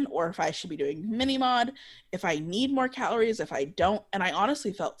plan or if I should be doing mini mod, if I need more calories, if I don't. And I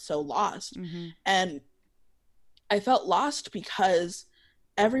honestly felt so lost. Mm-hmm. And I felt lost because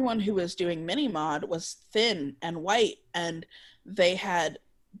everyone who was doing mini mod was thin and white, and they had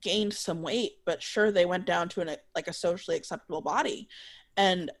gained some weight, but sure, they went down to like a socially acceptable body.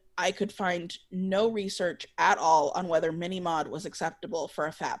 And I could find no research at all on whether mini mod was acceptable for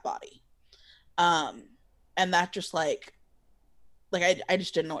a fat body. Um, and that just I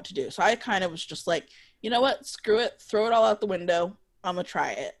just didn't know what to do. So I kind of was just like, you know what, screw it, throw it all out the window. I'm gonna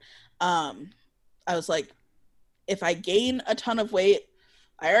try it. I was like, if I gain a ton of weight,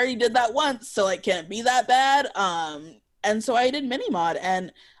 I already did that once, so like, can it be that bad? And so I did mini mod,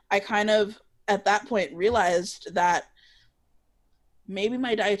 and I kind of at that point realized that maybe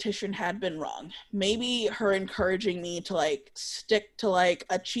my dietitian had been wrong. Maybe her encouraging me to like stick to like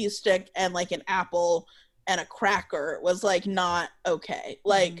a cheese stick and like an apple and a cracker was like not okay.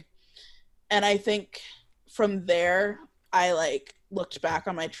 Like, and I think from there I like looked back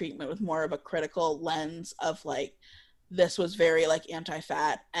on my treatment with more of a critical lens of like, this was very like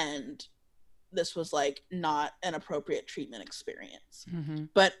anti-fat, and this was like not an appropriate treatment experience. Mm-hmm.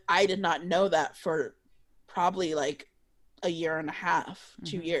 But I did not know that for probably like a year and a half,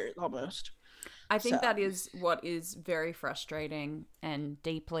 2 years almost. I think that is what is very frustrating and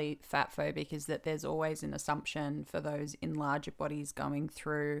deeply fat phobic, is that there's always an assumption for those in larger bodies going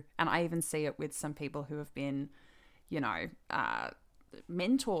through, and I even see it with some people who have been,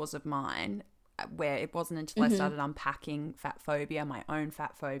 mentors of mine, where it wasn't until I started unpacking fat phobia, my own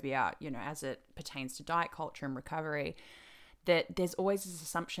fat phobia, as it pertains to diet culture and recovery, that there's always this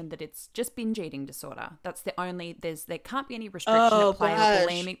assumption that it's just binge eating disorder. That's the only, there can't be any restriction at play or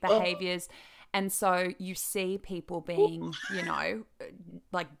bulimic behaviors. And so you see people being,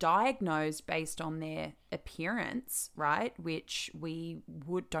 like diagnosed based on their appearance, right? Which we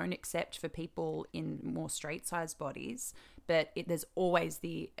don't accept for people in more straight sized bodies. But there's always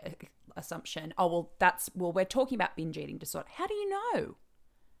the assumption, we're talking about binge eating disorder. How do you know?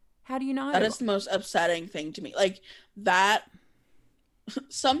 How do you know? That is the most upsetting thing to me. Like that,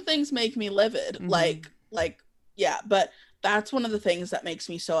 some things make me livid. Yeah, but that's one of the things that makes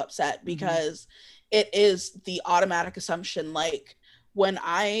me so upset, because it is the automatic assumption. Like, when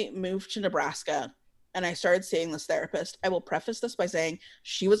I moved to Nebraska and I started seeing this therapist, I will preface this by saying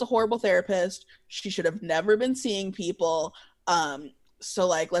she was a horrible therapist. She should have never been seeing people. So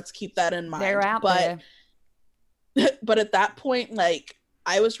like, let's keep that in mind. They're out there. But at that point, like,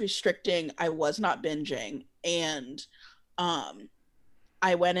 I was restricting, I was not binging. And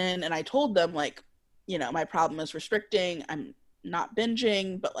I went in and I told them, like, my problem is restricting. I'm not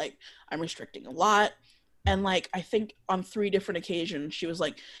binging, but like, I'm restricting a lot. And like, I think on 3 different occasions, she was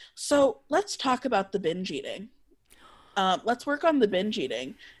like, so let's talk about the binge eating. Let's work on the binge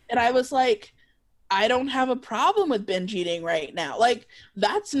eating. And I was like, I don't have a problem with binge eating right now. Like,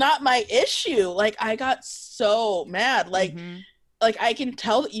 that's not my issue. Like, I got so mad. Like, like, I can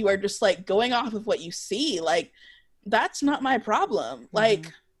tell that you are just like going off of what you see. Like, that's not my problem.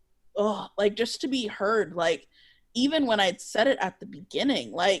 Like, like, just to be heard. Like, even when I'd said it at the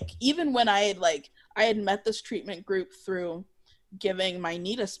beginning, like, even when I had met this treatment group through giving my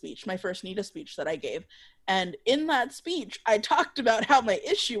NITA speech, my first NITA speech that I gave. And in that speech, I talked about how my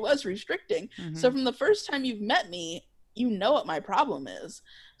issue was restricting. So from the first time you've met me, you know what my problem is.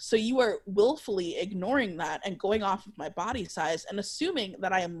 So you are willfully ignoring that and going off of my body size and assuming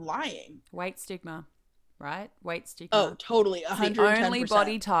that I am lying. Weight stigma, right? Weight stigma. Oh, totally. 110%.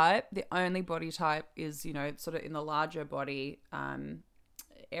 The only body type is, sort of in the larger body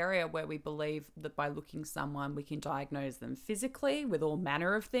area, where we believe that by looking someone, we can diagnose them physically with all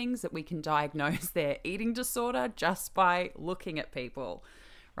manner of things, that we can diagnose their eating disorder just by looking at people,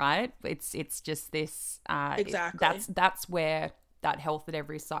 right? It's just this exactly. That's where that health at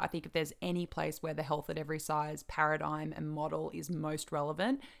every size, I think if there's any place where the health at every size paradigm and model is most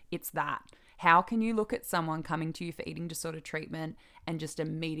relevant, it's that. How can you look at someone coming to you for eating disorder treatment and just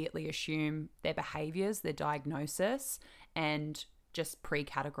immediately assume their behaviors, their diagnosis, and just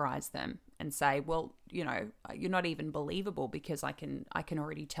pre-categorize them and say, well, you know, you're not even believable because I can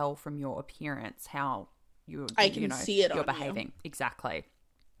already tell from your appearance how I can see it you're on behaving. You. Exactly.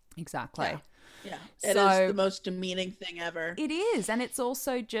 Yeah. It is the most demeaning thing ever. It is. And it's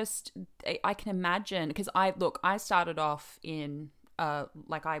also just, I can imagine, because I started off in,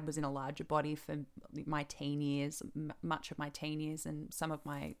 like I was in a larger body for my teen years, much of my teen years and some of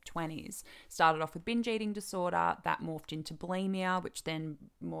my 20s. Started off with binge eating disorder, that morphed into bulimia, which then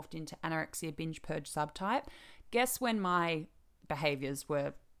morphed into anorexia binge purge subtype. Guess when my behaviors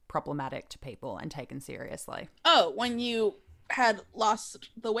were problematic to people and taken seriously? Oh, when you had lost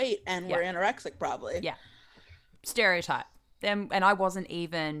the weight and were anorexic, probably. Yeah. Stereotype. And I wasn't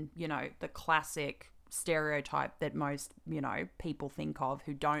even, you know, the classic stereotype that most, you know, people think of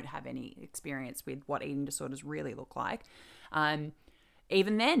who don't have any experience with what eating disorders really look like.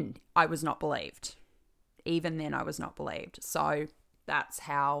 Even then, I was not believed. So that's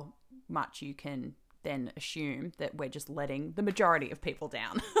how much you can then assume that we're just letting the majority of people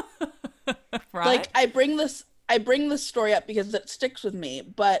down. Right? Like, I bring this story up because it sticks with me,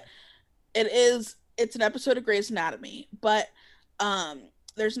 but it's an episode of Grey's Anatomy, but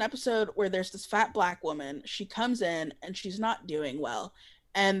there's an episode where there's this fat black woman. She comes in and she's not doing well,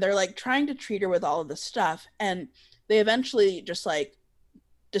 and they're like trying to treat her with all of this stuff, and they eventually just like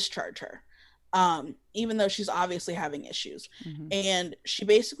discharge her, even though she's obviously having issues. And she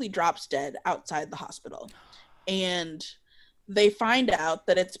basically drops dead outside the hospital, and they find out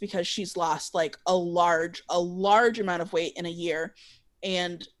that it's because she's lost like a large amount of weight in a year,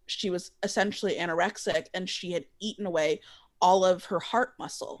 and she was essentially anorexic, and she had eaten away all of her heart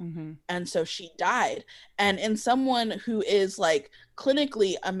muscle. And so she died. And in someone who is like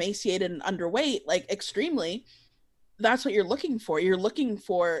clinically emaciated and underweight, like extremely, that's what you're looking for. You're looking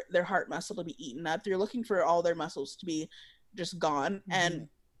for their heart muscle to be eaten up. You're looking for all their muscles to be just gone and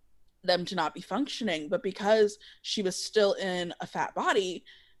them to not be functioning. But because she was still in a fat body,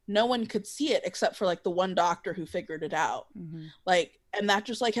 no one could see it except for like the one doctor who figured it out. Like, and that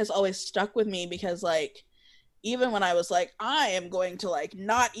just like has always stuck with me, because like even when I was like, I am going to like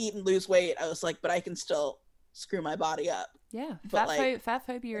not eat and lose weight, I was like, but I can still screw my body up. Yeah. But fat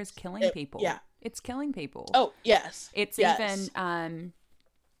phobia is killing people. Yeah. It's killing people. Oh, yes. It's even,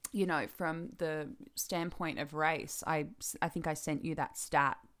 you know, from the standpoint of race, I think I sent you that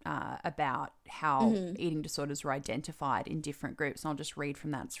stat about how eating disorders were identified in different groups. And I'll just read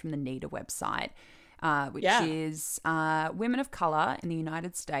from that. It's from the NEDA website. Which is women of color in the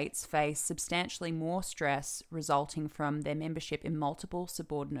United States face substantially more stress resulting from their membership in multiple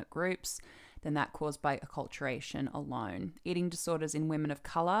subordinate groups than that caused by acculturation alone. Eating disorders in women of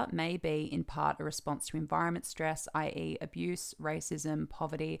color may be in part a response to environment stress, i.e. abuse, racism,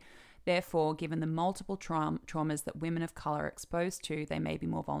 poverty. Therefore, given the multiple traumas that women of color are exposed to, they may be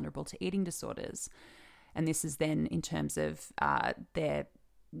more vulnerable to eating disorders. And this is then in terms of their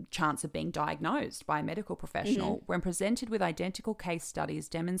chance of being diagnosed by a medical professional. When presented with identical case studies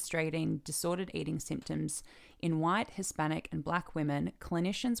demonstrating disordered eating symptoms in white, Hispanic, and Black women,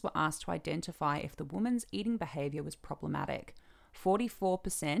 clinicians were asked to identify if the woman's eating behavior was problematic.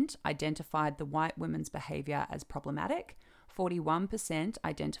 44% identified the white woman's behavior as problematic, 41%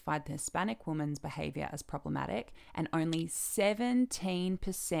 identified the Hispanic woman's behavior as problematic, and only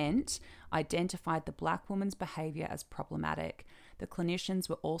 17% identified the Black woman's behavior as problematic. The clinicians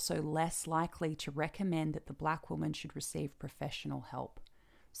were also less likely to recommend that the Black woman should receive professional help.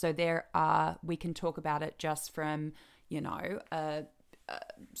 So we can talk about it just from, you know, a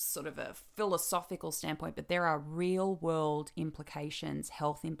sort of a philosophical standpoint, but there are real world implications,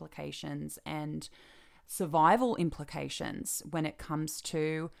 health implications, and survival implications when it comes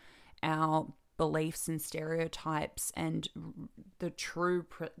to our beliefs and stereotypes and the true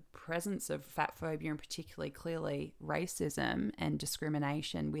presence of fat phobia, and particularly clearly racism and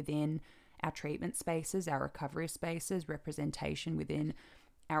discrimination within our treatment spaces, our recovery spaces, representation within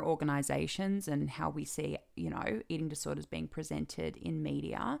our organizations, and how we see, you know, eating disorders being presented in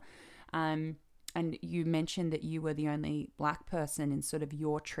media. And you mentioned that you were the only Black person in sort of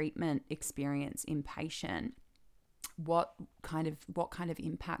your treatment experience inpatient. What kind of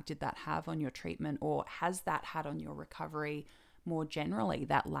impact did that have on your treatment, or has that had on your recovery more generally,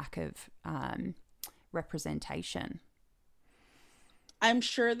 that lack of representation? I'm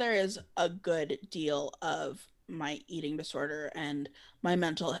sure there is a good deal of my eating disorder and my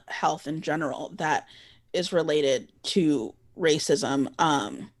mental health in general that is related to racism,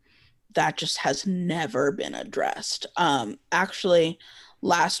 that just has never been addressed. Actually,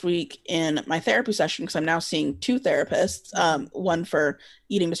 last week in my therapy session, because I'm now seeing two therapists, one for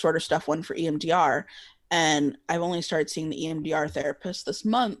eating disorder stuff, one for EMDR. And I've only started seeing the EMDR therapist this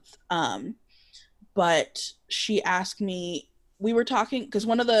month. But she asked me, we were talking, because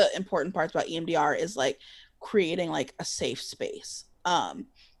one of the important parts about EMDR is like creating like a safe space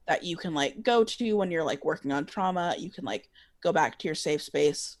that you can like go to when you're like working on trauma. You can like go back to your safe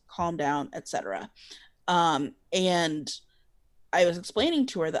space, calm down, etc. And I was explaining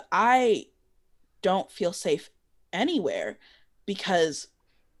to her that I don't feel safe anywhere because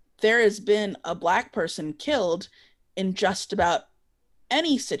there has been a Black person killed in just about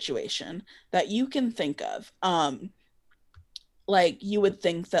any situation that you can think of. Like you would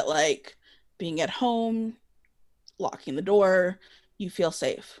think that like being at home, locking the door, you feel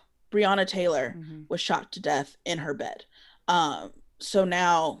safe. Breonna Taylor was shot to death in her bed. So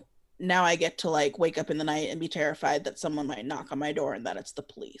now I get to like wake up in the night and be terrified that someone might knock on my door and that it's the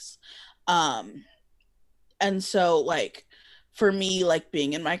police. And so like for me, like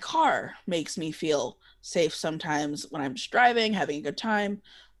being in my car makes me feel safe sometimes when I'm just driving, having a good time.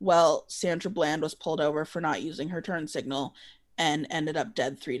 Well, Sandra Bland was pulled over for not using her turn signal and ended up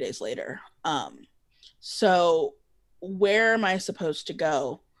dead 3 days later. So where am I supposed to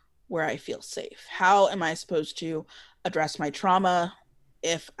go where I feel safe? How am I supposed to address my trauma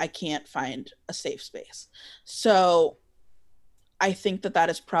if I can't find a safe space? So I think that that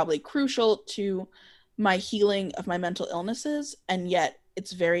is probably crucial to my healing of my mental illnesses, and yet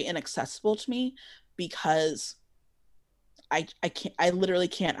it's very inaccessible to me because I literally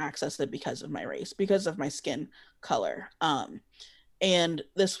can't access it because of my race, because of my skin color. And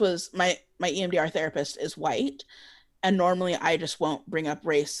this was my EMDR therapist is white, and normally I just won't bring up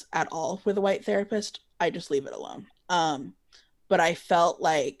race at all with a white therapist. I just leave it alone. But I felt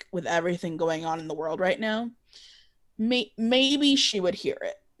like with everything going on in the world right now, maybe she would hear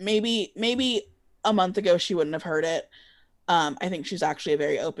it. Maybe a month ago she wouldn't have heard it. I think she's actually a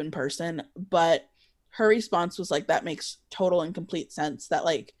very open person, but her response was like, that makes total and complete sense that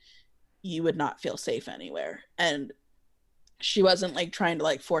like you would not feel safe anywhere. And she wasn't like trying to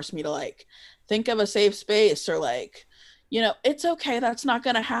like force me to like think of a safe space or like, you know, it's okay, that's not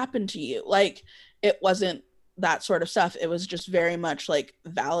going to happen to you. Like it wasn't that sort of stuff. It was just very much like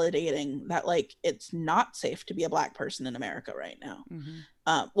validating that like it's not safe to be a Black person in America right now.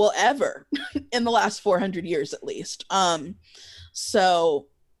 Well, ever in the last 400 years at least. So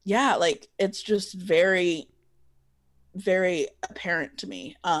yeah, like it's just very, very apparent to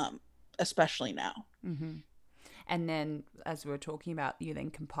me, especially now. And then, as we were talking about, you then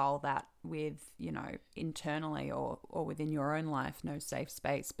compile that with, you know, internally or within your own life, no safe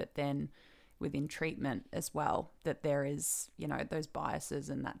space, but then within treatment as well, that there is, you know, those biases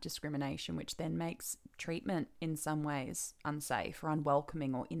and that discrimination, which then makes treatment in some ways unsafe or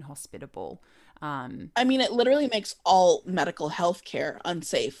unwelcoming or inhospitable. I mean, it literally makes all medical health care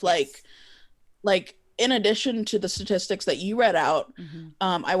unsafe. Yes. Like in addition to the statistics that you read out,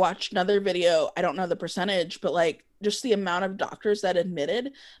 I watched another video. I don't know the percentage, but like just the amount of doctors that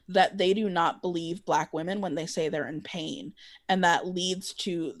admitted that they do not believe Black women when they say they're in pain. And that leads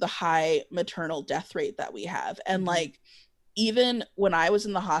to the high maternal death rate that we have. And like, even when I was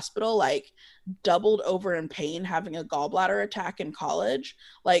in the hospital, like doubled over in pain, having a gallbladder attack in college,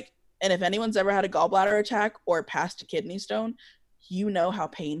 like, and if anyone's ever had a gallbladder attack or passed a kidney stone, you know how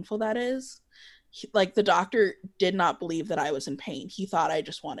painful that is. Like the doctor did not believe that I was in pain. He thought I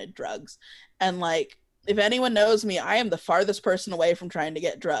just wanted drugs. And like, if anyone knows me, I am the farthest person away from trying to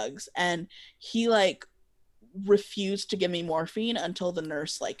get drugs. And he like refused to give me morphine until the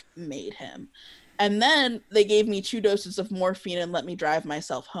nurse like made him. And then they gave me 2 doses of morphine and let me drive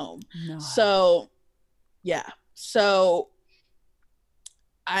myself home. No. So yeah. So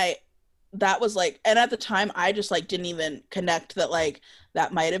that was like, and at the time I just like didn't even connect that like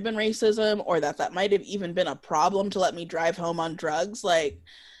that might have been racism or that might have even been a problem to let me drive home on drugs. Like,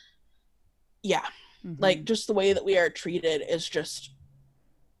 yeah, like just the way that we are treated is just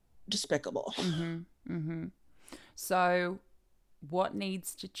despicable. So what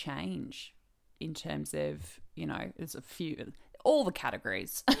needs to change in terms of, you know, there's a few, all the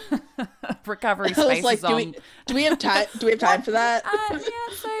categories. Recovery spaces. Like, do we have time? Do we have time for that? Yeah,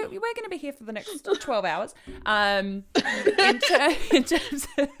 so we're going to be here for the next 12 hours. In terms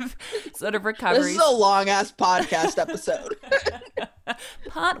of sort of recovery. This is a long ass podcast episode.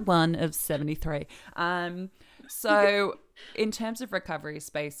 Part 1 of 73. So in terms of recovery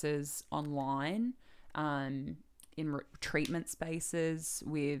spaces online, in treatment spaces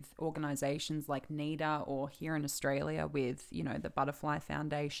with organizations like NEDA or here in Australia with, you know, the Butterfly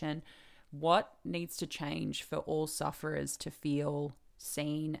Foundation, what needs to change for all sufferers to feel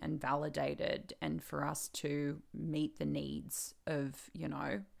seen and validated, and for us to meet the needs of, you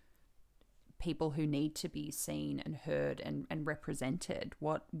know, people who need to be seen and heard and represented?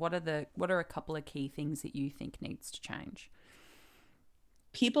 What are a couple of key things that you think needs to change?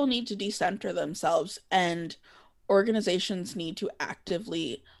 People need to decenter themselves, and organizations need to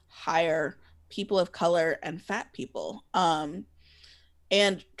actively hire people of color and fat people,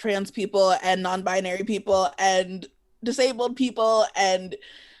 and trans people and non-binary people and disabled people, and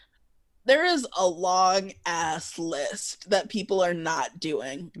there is a long ass list that people are not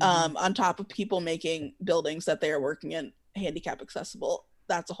doing, on top of people making buildings that they are working in handicap accessible.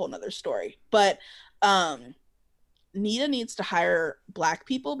 That's a whole nother story. But NIDA needs to hire Black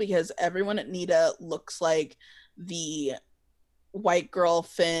people, because everyone at NIDA looks like the white girl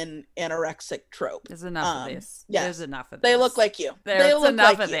thin anorexic trope. There's enough of this. Yes. There's enough of this. They look like you. There's look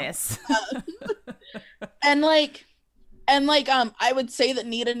enough like of you. this. And I would say that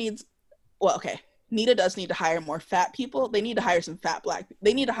NIDA needs, well, okay, NIDA does need to hire more fat people. They need to hire some fat Black people.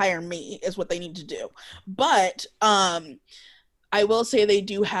 They need to hire me is what they need to do. But I will say they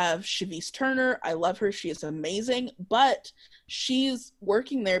do have Shavise Turner. I love her. She is amazing. But she's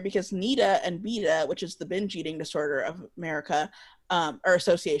working there because NIDA and BEDA, which is the Binge Eating Disorder of America, or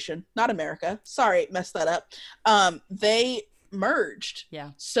Association, not America. Sorry, messed that up. They merged.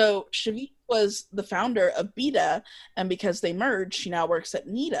 Yeah. So Shavise was the founder of BEDA, and because they merged, she now works at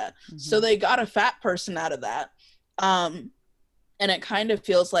NIDA. So they got a fat person out of that. And it kind of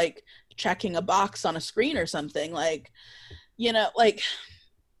feels like checking a box on a screen or something. Like, you know, like,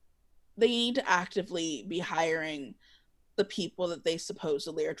 they need to actively be hiring the people that they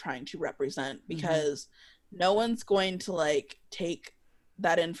supposedly are trying to represent, because no one's going to like take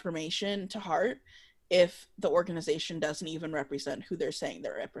that information to heart if the organization doesn't even represent who they're saying they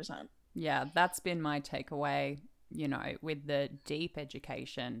represent. Yeah, that's been my takeaway, you know, with the deep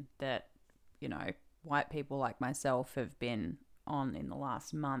education that, you know, white people like myself have been on in the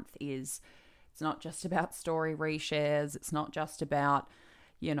last month. Is it's not just about story reshares. It's not just about,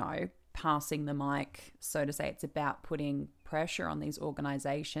 you know, passing the mic, so to say. It's about putting pressure on these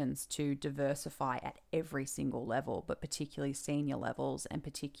organizations to diversify at every single level, but particularly senior levels, and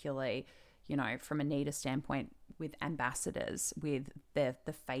particularly, you know, from a NIDA standpoint, with ambassadors, with the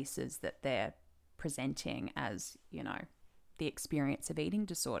faces that they're presenting as, you know, the experience of eating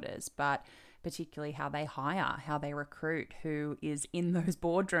disorders, but particularly how they hire, how they recruit, who is in those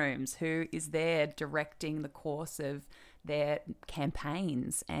boardrooms, who is there directing the course of their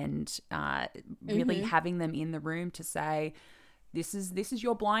campaigns, and really having them in the room to say, this is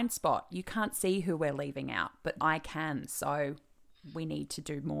your blind spot. You can't see who we're leaving out, but I can. So we need to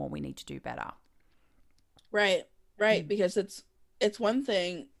do more. We need to do better. Right. Because it's one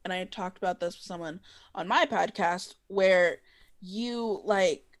thing, and I talked about this with someone on my podcast, where you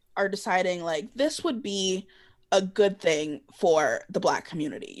like are deciding like, this would be a good thing for the Black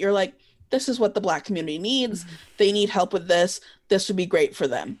community. You're like, this is what the Black community needs. They need help with this. This would be great for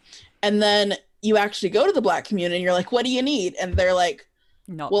them. And then you actually go to the Black community and you're like, what do you need? And they're like,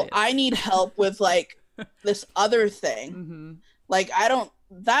 I need help with like this other thing. Like,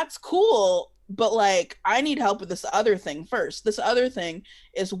 that's cool, but like, I need help with this other thing first. This other thing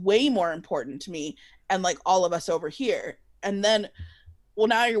is way more important to me and like all of us over here. And then, well,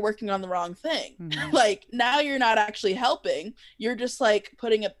 now you're working on the wrong thing. Like, now you're not actually helping. You're just like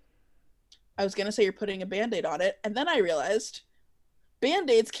I was going to say you're putting a Band-Aid on it. And then I realized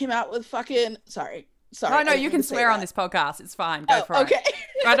Band-Aids came out with fucking, sorry. Oh, no, you can swear on this podcast. It's fine. Go for it.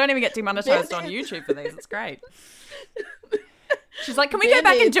 I don't even get demonetized on YouTube for these. It's great. She's like, can we go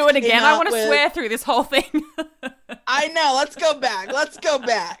back and do it again? I want to swear through this whole thing. I know. Let's go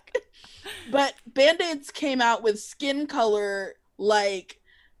back. But Band-Aids came out with skin color, like,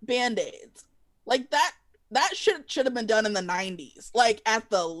 Band-Aids. Like, that should have been done in the 90s. Like, at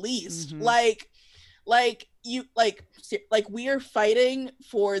the least. Like, we are fighting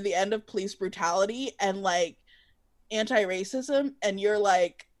for the end of police brutality and, like, anti-racism, and you're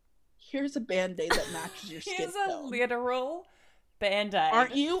like, here's a Band-Aid that matches your skin tone. Here's a literal Band-Aid.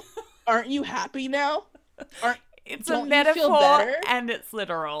 Aren't you happy now? It's a metaphor and it's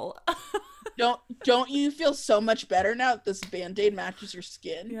literal. Don't you feel so much better now that this Band-Aid matches your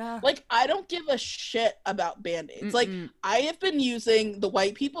skin? Yeah. Like, I don't give a shit about Band-Aids. Like, I have been using the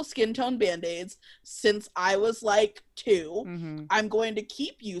white people skin tone Band-Aids since I was like 2. I'm going to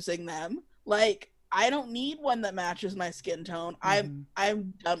keep using them. Like, I don't need one that matches my skin tone. I'm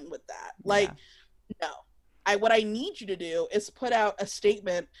done with that. Like, no. What I need you to do is put out a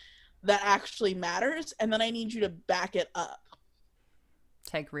statement that actually matters, and then I need you to back it up.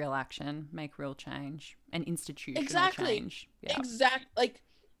 Take real action, make real change, and institutional change. Yeah. Like,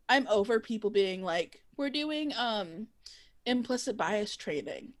 I'm over people being like, we're doing implicit bias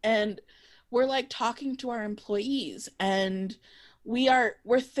training, and we're like talking to our employees, and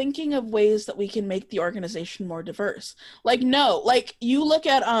we're thinking of ways that we can make the organization more diverse. Like, no, like, you look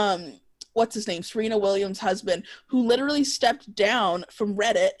at what's his name, Serena Williams' husband, who literally stepped down from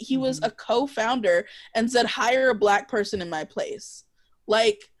Reddit. He was a co-founder and said, hire a Black person in my place.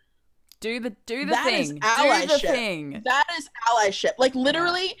 Like, do the that thing. Is allyship. Do the thing. That is allyship. Like,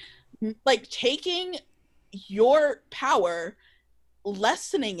 literally, like, taking your power,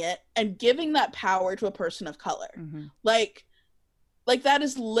 lessening it, and giving that power to a person of color. Like that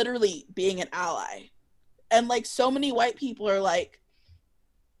is literally being an ally. And like, so many white people are like,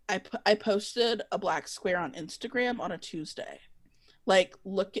 I posted a black square on Instagram on a Tuesday. Like,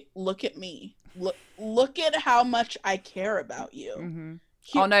 look at me. Look at how much I care about you.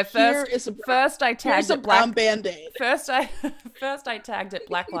 First I tagged here's a brown Band-Aid. First I tagged it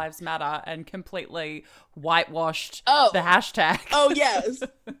Black Lives Matter and completely whitewashed the hashtag. Oh yes.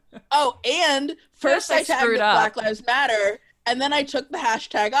 And first I tagged it Black Lives Matter, and then I took the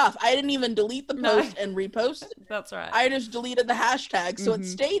hashtag off. I didn't even delete the post and repost it. That's right. I just deleted the hashtag, so it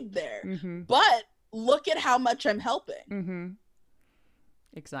stayed there. But look at how much I'm helping.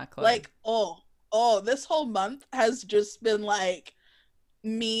 Exactly. Like, this whole month has just been like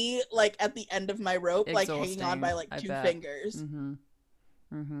me, like, at the end of my rope, exhausting, like hanging on by like two fingers.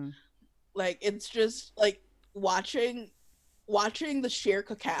 Like, it's just like watching the sheer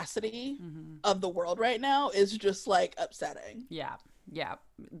caucasity of the world right now is just like upsetting. Yeah.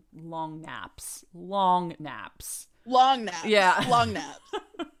 Long naps. Yeah. Long naps.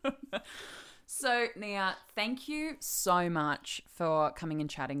 So, Nia, thank you so much for coming and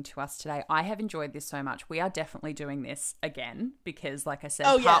chatting to us today. I have enjoyed this so much. We are definitely doing this again because, like I said,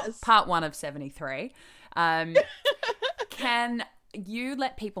 part 1 of 73. Can you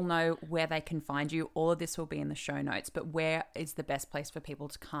let people know where they can find you? All of this will be in the show notes, but where is the best place for people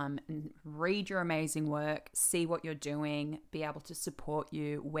to come and read your amazing work, see what you're doing, be able to support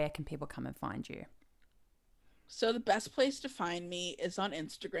you? Where can people come and find you? So the best place to find me is on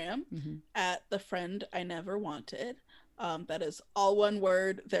Instagram at the friend I never wanted. That is all one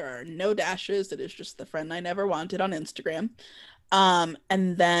word. There are no dashes. It is just the friend I never wanted on Instagram.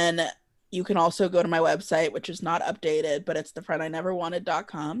 And then you can also go to my website, which is not updated, but it's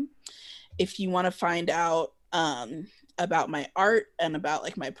thefriendineverwanted.com. If you want to find out about my art and about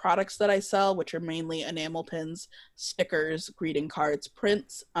like my products that I sell, which are mainly enamel pins, stickers, greeting cards,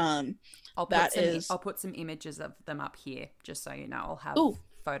 prints. I'll put some images of them up here, just so you know. I'll have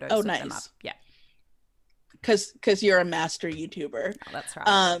photos of them up. Yeah. Because you're a master YouTuber. Oh, that's right.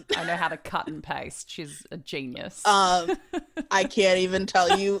 I know how to cut and paste. She's a genius. I can't even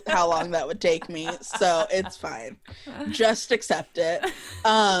tell you how long that would take me, so it's fine. Just accept it.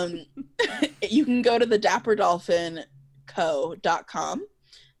 You can go to the dapperdolphinco.com.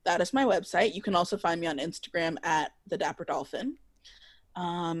 That is my website. You can also find me on Instagram at the Dapper Dolphin.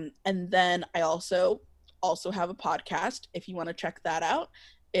 And then I also have a podcast. If you want to check that out,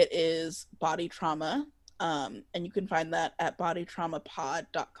 it is Body Trauma. And you can find that at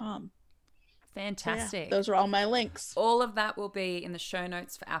bodytraumapod.com. Fantastic. So yeah, those are all my links. All of that will be in the show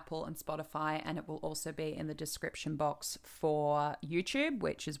notes for Apple and Spotify, and it will also be in the description box for YouTube,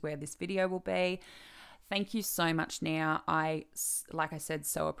 which is where this video will be. Thank you so much, Nia. Like I said,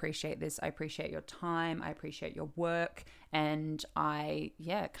 so appreciate this. I appreciate your time. I appreciate your work. And I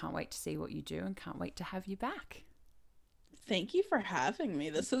can't wait to see what you do and can't wait to have you back. Thank you for having me.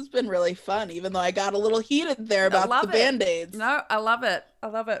 This has been really fun, even though I got a little heated there about the Band-Aids. No, I love it.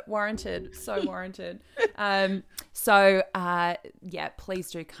 Warranted. So warranted.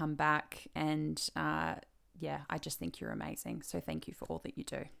 Please do come back. And I just think you're amazing. So thank you for all that you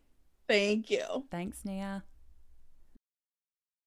do. Thank you. Thanks, Nia.